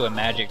 there's also a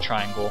magic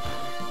triangle.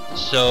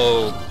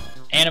 So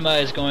Anima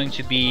is going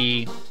to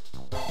be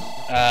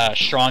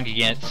strong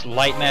against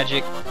light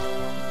magic.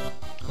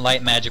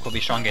 Light magic will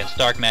be strong against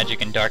dark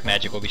magic, and dark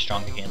magic will be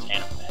strong against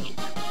Anima magic.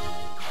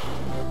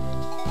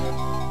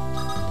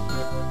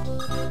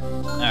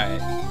 Alright,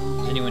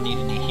 does anyone need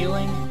any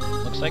healing?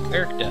 Looks like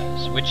Urk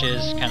does, which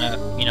is kind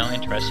of, you know,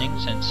 interesting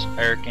since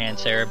Urk and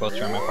Sarah both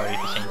joined my party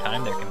at the same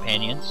time, they're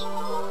companions.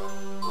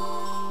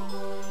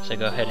 So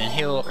go ahead and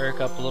heal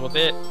Urk up a little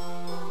bit.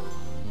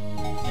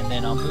 And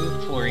then I'll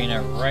move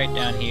Florina right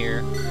down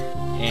here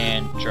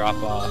and drop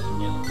off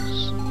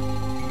Nils.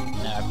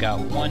 Now I've got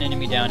one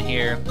enemy down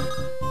here,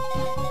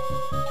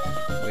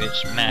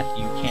 which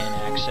Matthew can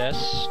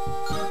access.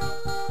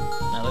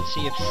 Now let's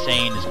see if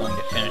Sane is going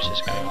to finish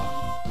this guy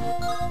off.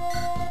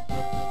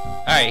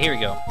 Alright, here we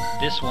go.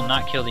 This will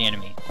not kill the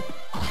enemy,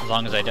 as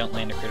long as I don't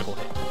land a critical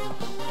hit.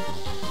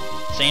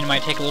 Sane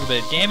might take a little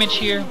bit of damage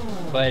here,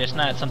 but it's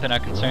not something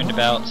I'm concerned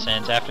about,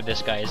 since after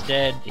this guy is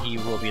dead, he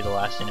will be the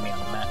last enemy on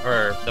the map,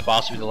 or the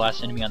boss will be the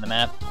last enemy on the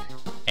map,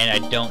 and I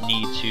don't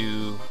need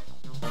to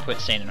put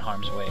Sane in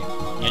harm's way.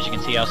 As you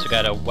can see, I also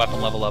got a weapon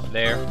level up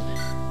there.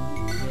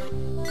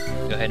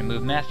 Go ahead and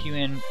move Matthew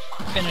in,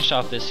 finish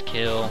off this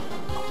kill,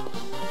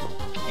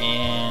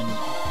 and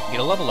get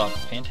a level up.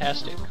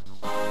 Fantastic.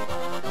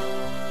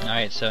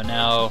 Alright, so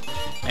now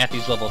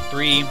Matthew's level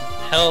 3.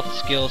 Health,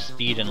 skill,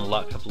 speed, and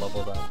luck have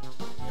leveled up.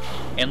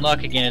 And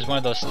luck, again, is one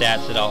of those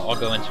stats that I'll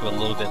go into a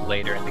little bit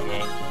later in the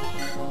game.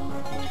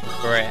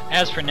 But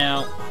as for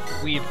now,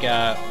 we've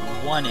got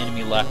one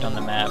enemy left on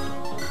the map,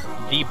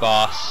 the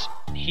boss.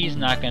 He's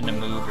not going to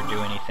move or do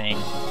anything,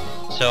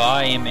 so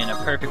I am in a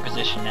perfect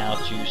position now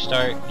to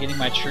start getting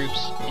my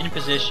troops in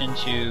position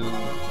to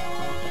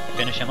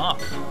finish him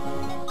off.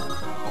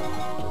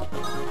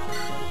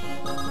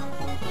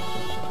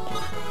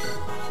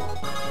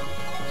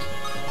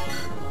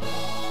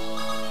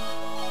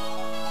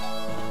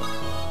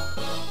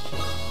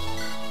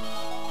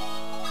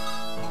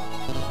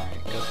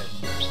 Alright, go ahead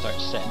and start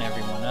setting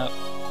everyone up.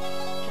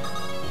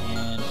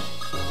 And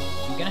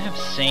I'm going to have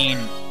Sane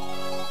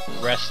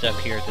rest up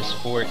here at this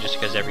fort just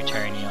because every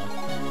turn, you know,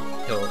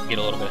 he'll get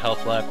a little bit of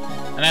health left.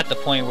 I'm at the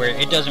point where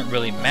it doesn't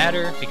really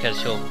matter because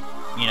he'll,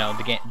 you know,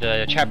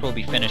 the chapter will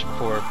be finished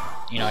before,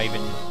 you know,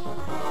 even,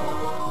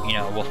 you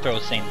know, we'll throw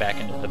Sane back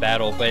into the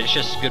battle, but it's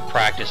just good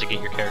practice to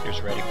get your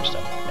characters ready for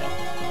stuff like that.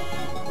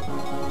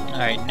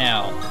 Alright,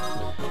 now,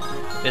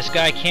 this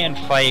guy can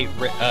fight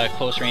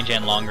close range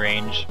and long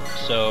range,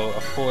 so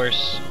of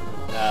course,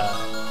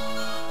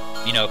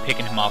 you know,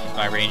 picking him off with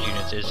my range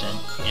units isn't,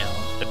 you know,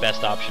 the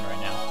best option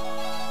right now.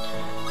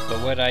 But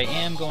what I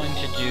am going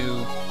to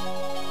do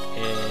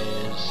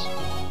is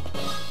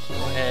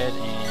go ahead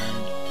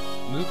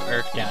and move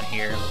Urk down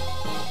here,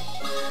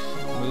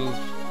 move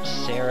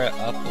Sarah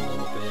up a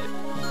little bit.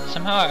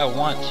 Somehow I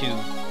want to,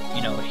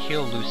 you know,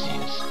 heal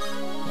Lucius.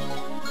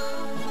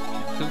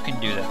 Who can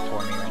do that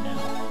for me right now?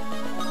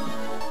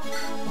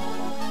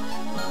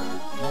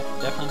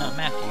 Nope, definitely not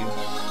Matthew.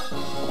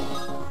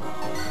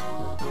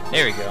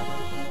 There we go.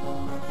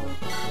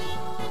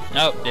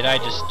 Nope, did I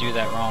just do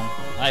that wrong?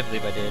 I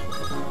believe I did.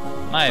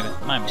 My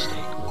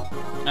mistake.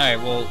 Alright,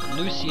 well,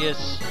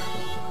 Lucius,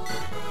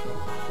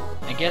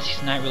 I guess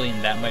he's not really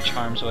in that much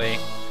harm's way,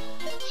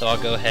 so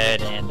I'll go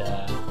ahead and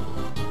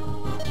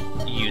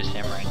use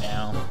him right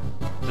now.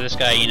 So this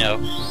guy, you know,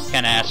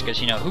 kind of asks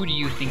us, you know, who do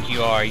you think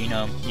you are? You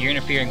know, you're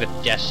interfering with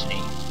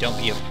destiny. Don't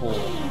be a fool.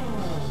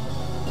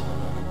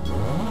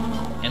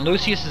 And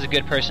Lucius is a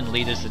good person to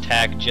lead this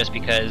attack just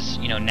because,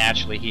 you know,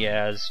 naturally he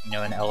has, you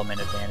know, an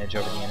element advantage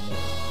over the enemy.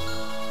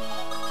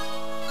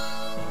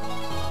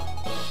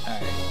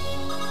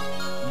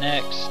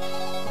 Next,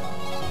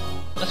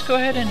 let's go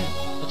ahead and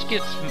let's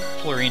get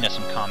Florina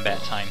some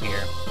combat time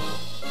here.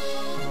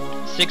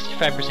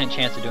 65%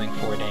 chance of doing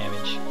 4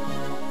 damage.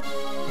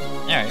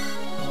 Alright,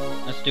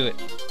 let's do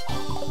it.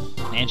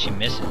 And she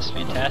misses.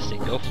 Fantastic.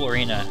 Go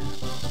Florina.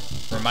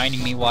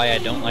 Reminding me why I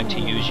don't like to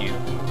use you.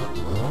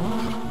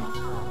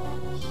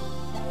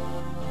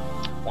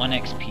 1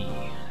 XP.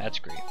 That's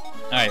great.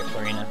 Alright,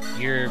 Florina,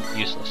 you're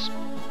useless.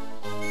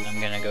 I'm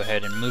gonna go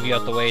ahead and move you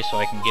out the way so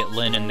I can get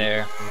Lynn in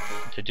there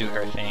to do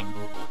her thing.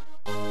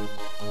 Go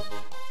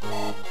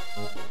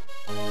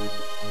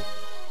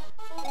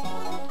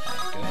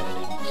ahead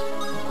and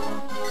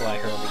fly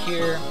her over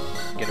here,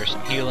 get her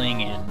some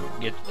healing, and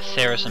get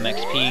Sarah some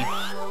XP.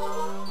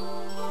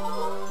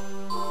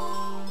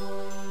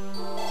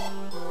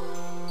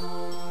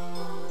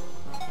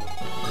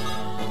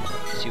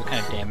 And see what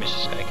kind of damage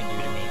this guy can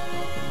do to me.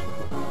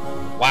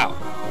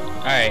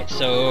 Alright,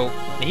 so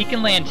he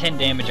can land 10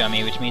 damage on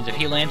me, which means if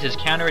he lands his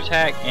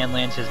counterattack and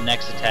lands his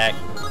next attack,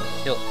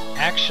 he'll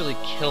actually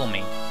kill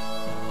me.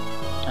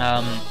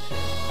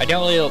 I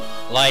don't really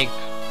like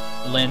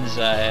Lynn's,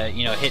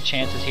 hit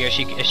chances here.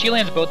 If she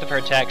lands both of her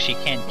attacks, she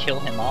can kill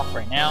him off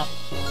right now,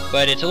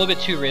 but it's a little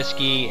bit too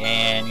risky,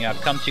 and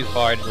I've come too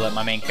far to let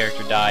my main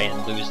character die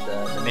and lose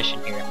the mission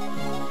here.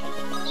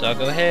 So I'll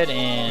go ahead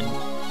and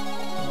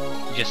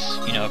just,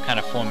 kind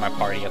of form my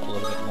party up a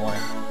little bit more.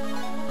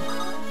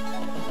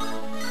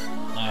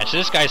 Alright, so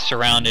this guy's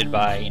surrounded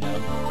by,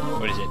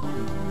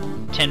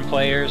 10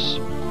 players.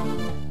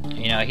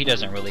 He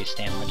doesn't really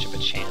stand much of a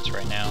chance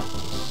right now.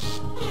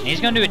 And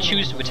he's going to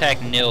choose to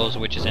attack Nils,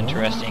 which is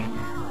interesting.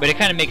 But it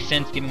kind of makes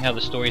sense given how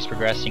the story's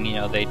progressing.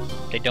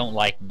 They don't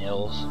like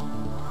Nils.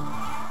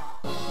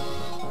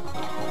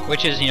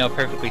 Which is,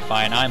 perfectly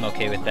fine. I'm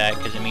okay with that,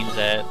 because it means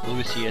that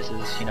Lucius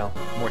is,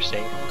 more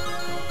safe.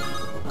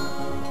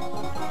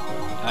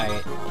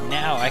 Alright,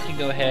 now I can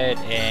go ahead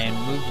and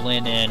move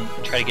Lynn in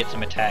and try to get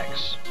some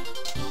attacks.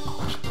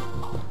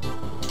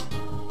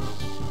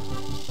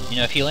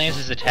 If he lands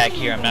his attack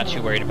here, I'm not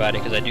too worried about it,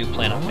 because I do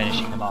plan on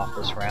finishing him off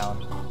this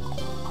round.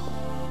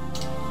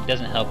 It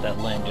doesn't help that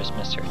Lynn just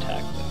missed her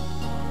attack,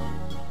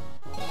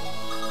 though.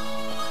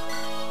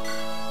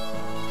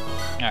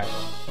 Alright,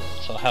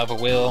 so I'll have a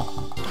will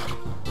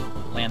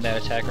land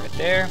that attack right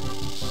there.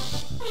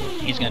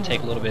 He's going to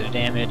take a little bit of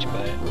damage,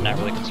 but I'm not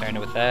really concerned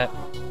with that.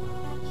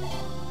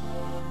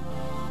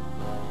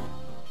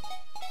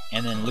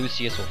 And then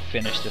Lucius will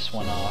finish this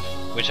one off,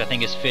 which I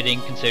think is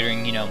fitting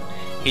considering,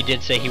 he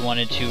did say he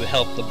wanted to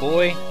help the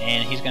boy,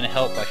 and he's going to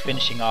help by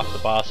finishing off the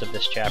boss of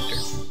this chapter.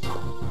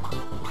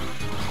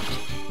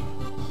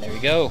 There we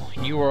go.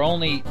 You are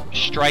only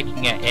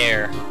striking at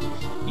air.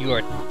 You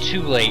are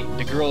too late.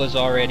 The girl is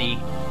already...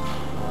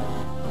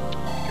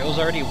 The girl's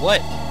already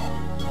what?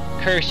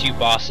 Curse you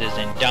bosses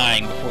and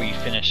dying before you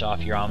finish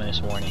off your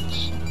ominous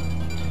warnings.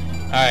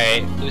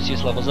 Alright,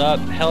 Lucius levels up.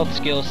 Health,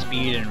 skill,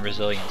 speed, and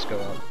resilience go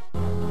up.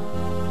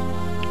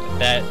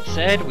 That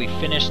said, we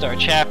finished our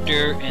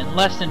chapter in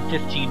less than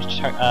 15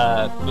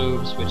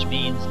 moves, which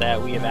means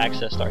that we have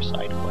accessed our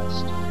side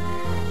quest.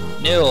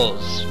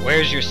 Nils,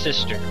 where's your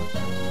sister?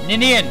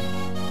 Ninian!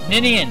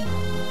 Ninian!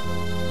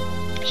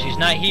 She's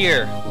not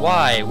here.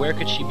 Why? Where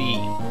could she be?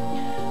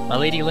 My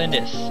lady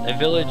Lindis, a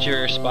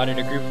villager spotted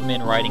a group of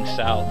men riding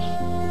south.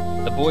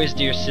 The boy's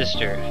dear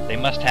sister. They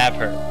must have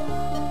her.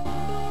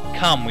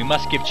 Come, we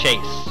must give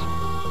chase.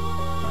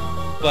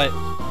 But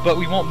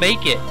we won't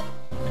make it.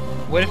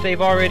 What if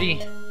they've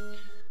already...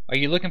 Are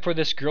you looking for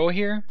this girl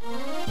here?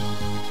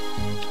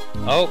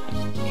 Oh,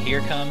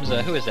 here comes,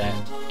 who is that?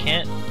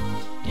 Kent?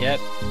 Yep.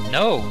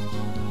 No!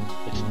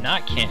 It's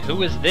not Kent.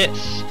 Who is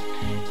this?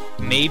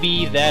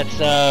 Maybe that's,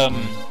 oh,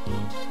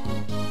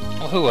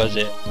 who was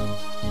it?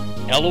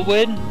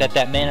 Elwood?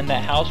 That man in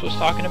that house was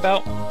talking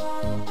about?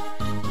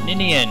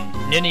 Ninian.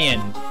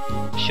 Ninian.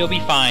 She'll be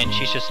fine.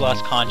 She's just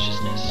lost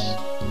consciousness.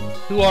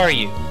 Who are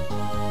you?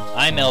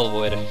 I'm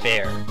Elwood, a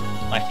fair.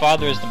 My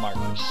father is the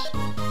Marquis.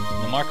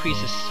 The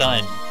Marquis's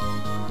son.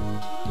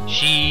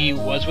 She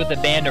was with a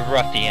band of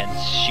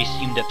ruffians. She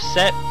seemed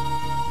upset.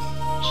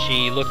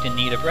 She looked in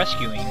need of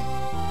rescuing.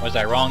 Was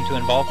I wrong to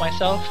involve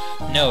myself?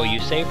 No, you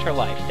saved her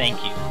life,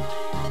 thank you.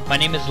 My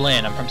name is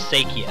Lynn, I'm from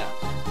Sakia.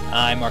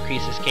 I'm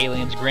Marquisus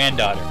Kalian's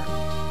granddaughter.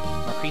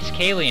 Marquis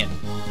Kalian.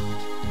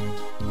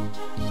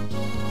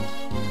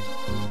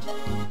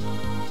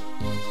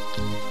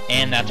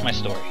 And that's my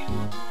story.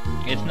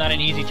 It's not an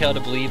easy tale to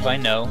believe, I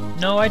know.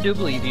 No, I do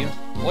believe you.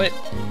 What?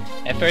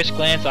 At first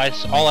glance,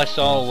 all I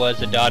saw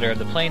was a daughter of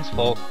the plains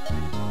folk.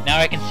 Now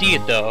I can see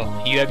it,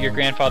 though. You have your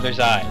grandfather's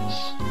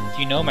eyes.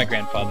 Do you know my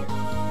grandfather?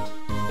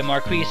 The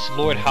Marquis,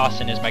 Lord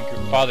Hassan, is my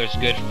father's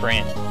good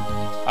friend.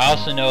 I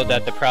also know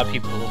that the proud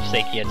people of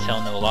Sakia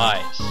tell no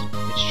lies.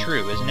 It's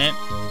true, isn't it?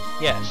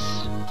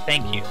 Yes.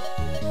 Thank you.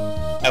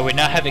 I would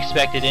not have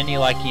expected any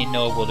Lycian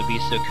noble to be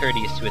so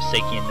courteous to a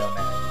Sakian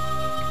nomad.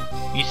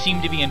 You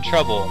seem to be in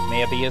trouble.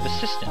 May I be of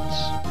assistance?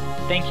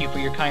 Thank you for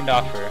your kind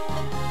offer.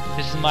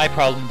 This is my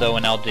problem, though,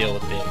 and I'll deal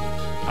with it.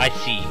 I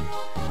see.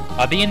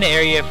 I'll be in the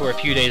area for a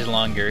few days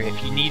longer.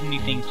 If you need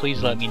anything,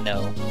 please let me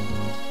know.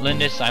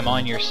 Lindis, I'm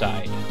on your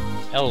side.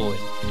 Elwood,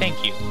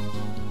 thank you.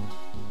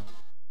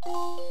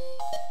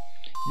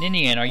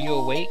 Ninian, are you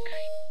awake?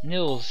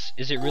 Nils,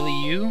 is it really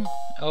you?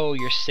 Oh,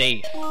 you're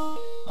safe.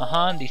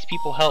 These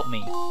people help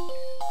me.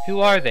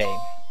 Who are they?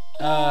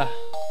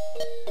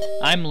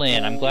 I'm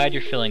Lynn. I'm glad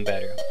you're feeling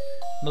better.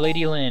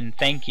 Milady Lynn,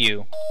 thank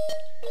you.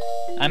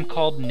 I'm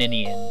called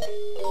Ninian.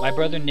 My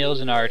brother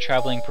Nils and I are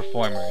traveling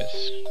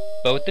performers.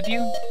 Both of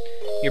you?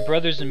 Your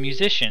brother's a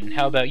musician.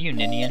 How about you,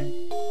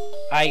 Ninian?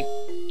 I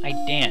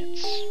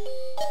dance.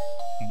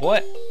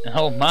 What?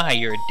 Oh my,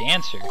 you're a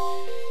dancer.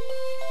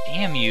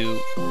 Damn you,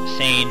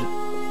 Sane.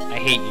 I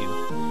hate you.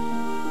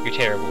 You're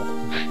terrible.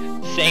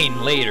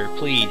 Sane, later,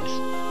 please.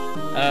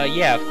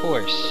 Yeah, of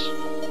course.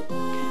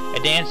 A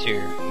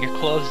dancer. Your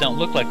clothes don't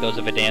look like those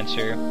of a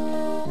dancer.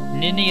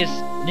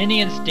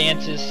 Ninian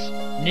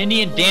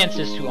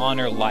dances to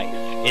honor life.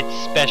 It's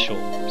special,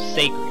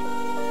 sacred.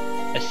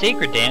 A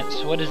sacred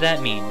dance? What does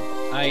that mean?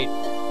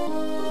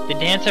 The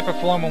dance I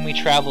perform when we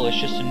travel is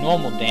just a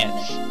normal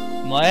dance.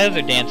 My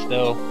other dance,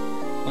 though,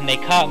 when they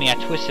caught me, I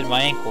twisted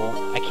my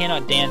ankle. I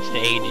cannot dance to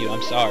aid you,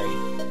 I'm sorry.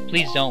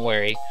 Please don't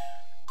worry.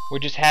 We're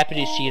just happy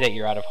to see that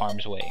you're out of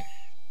harm's way.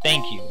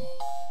 Thank you.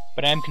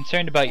 But I am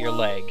concerned about your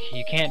leg.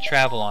 You can't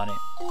travel on it.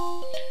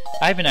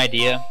 I have an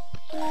idea.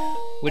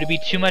 Would it be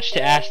too much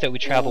to ask that we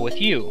travel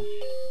with you?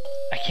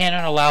 I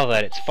cannot allow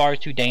that. It's far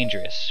too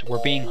dangerous.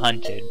 We're being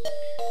hunted.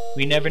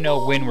 We never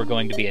know when we're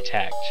going to be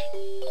attacked.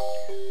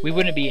 We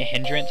wouldn't be a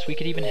hindrance. We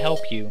could even help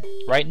you.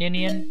 Right,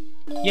 Ninian?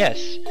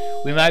 Yes.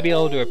 We might be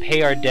able to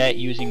repay our debt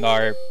using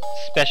our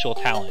special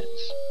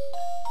talents.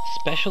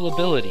 Special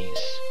abilities.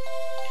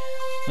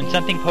 When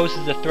something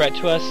poses a threat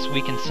to us,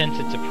 we can sense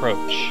its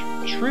approach.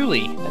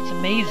 Truly, that's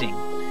amazing.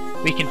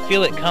 We can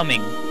feel it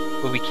coming,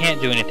 but we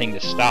can't do anything to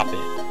stop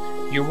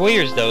it. You're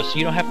warriors, though, so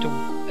you don't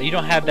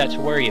have that to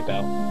worry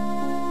about.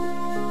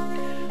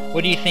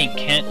 What do you think,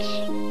 Kent?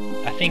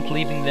 I think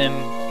leaving them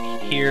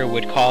here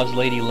would cause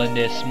Lady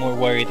Lindis more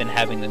worry than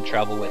having them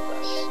travel with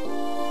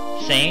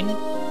us. Sane?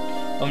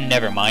 Oh,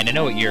 never mind. I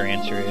know what your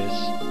answer is.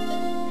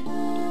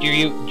 Do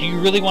you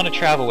really want to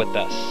travel with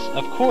us?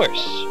 Of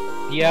course.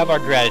 You have our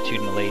gratitude,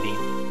 milady.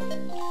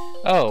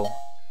 Oh,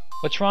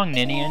 what's wrong,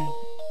 Ninian?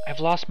 I've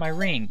lost my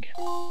ring.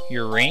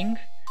 Your ring?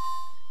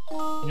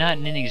 Not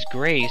Ninny's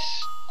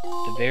grace,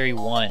 the very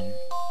one.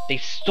 They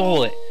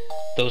stole it,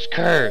 those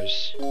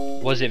curs.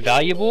 Was it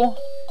valuable?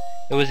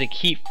 It was a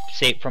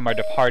keepsake from our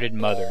departed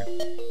mother.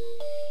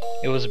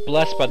 It was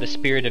blessed by the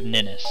spirit of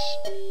Ninnis.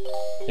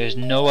 There's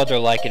no other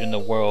like it in the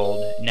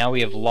world. Now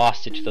we have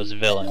lost it to those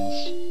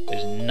villains.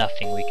 There's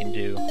nothing we can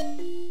do.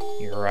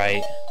 You're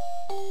right.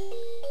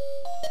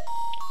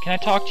 Can I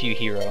talk to you,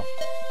 hero?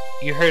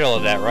 You heard all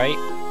of that, right?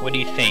 What do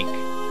you think?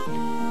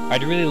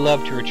 I'd really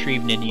love to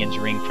retrieve Ninian's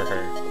ring for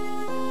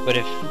her. But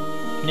if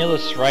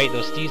Nilith's right,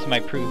 those thieves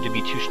might prove to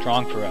be too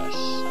strong for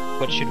us.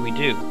 What should we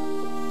do?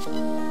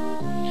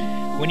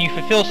 When you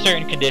fulfill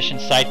certain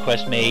conditions, side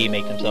quests may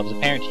make themselves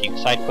apparent to you.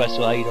 Side quests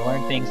allow you to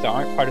learn things that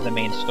aren't part of the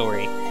main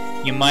story.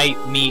 You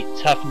might meet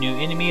tough new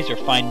enemies or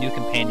find new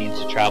companions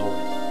to travel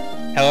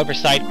with. However,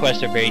 side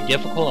quests are very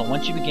difficult, and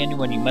once you begin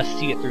one, you must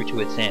see it through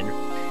to its end.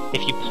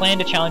 If you plan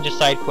to challenge a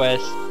side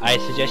quest, I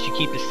suggest you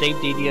keep the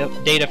saved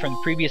data from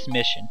the previous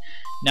mission.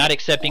 Not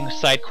accepting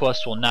side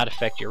quests will not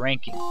affect your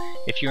ranking.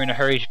 If you're in a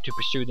hurry to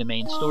pursue the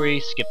main story,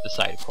 skip the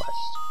side quest.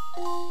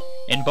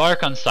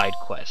 Embark on side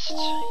quests.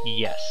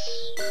 Yes.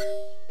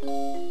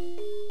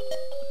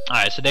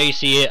 Alright, so there you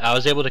see it. I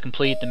was able to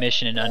complete the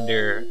mission in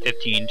under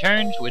 15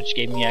 turns, which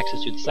gave me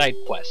access to the side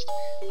quest.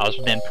 I was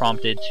then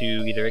prompted to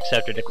either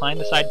accept or decline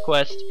the side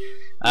quest.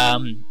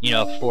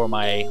 For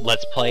my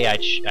Let's Play, I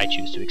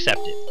choose to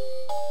accept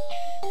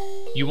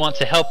it. You want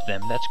to help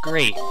them, that's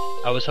great.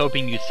 I was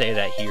hoping you'd say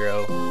that,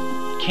 hero.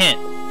 Kent,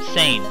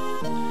 Sane.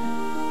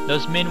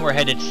 Those men were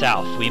headed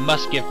south. We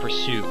must give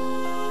pursuit.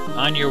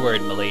 On your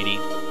word, milady.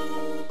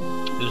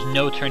 There's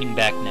no turning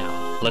back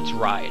now. Let's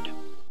ride.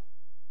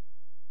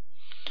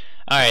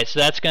 Alright, so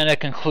that's gonna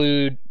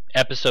conclude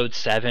episode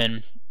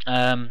 7.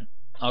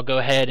 I'll go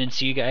ahead and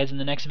see you guys in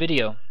the next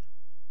video.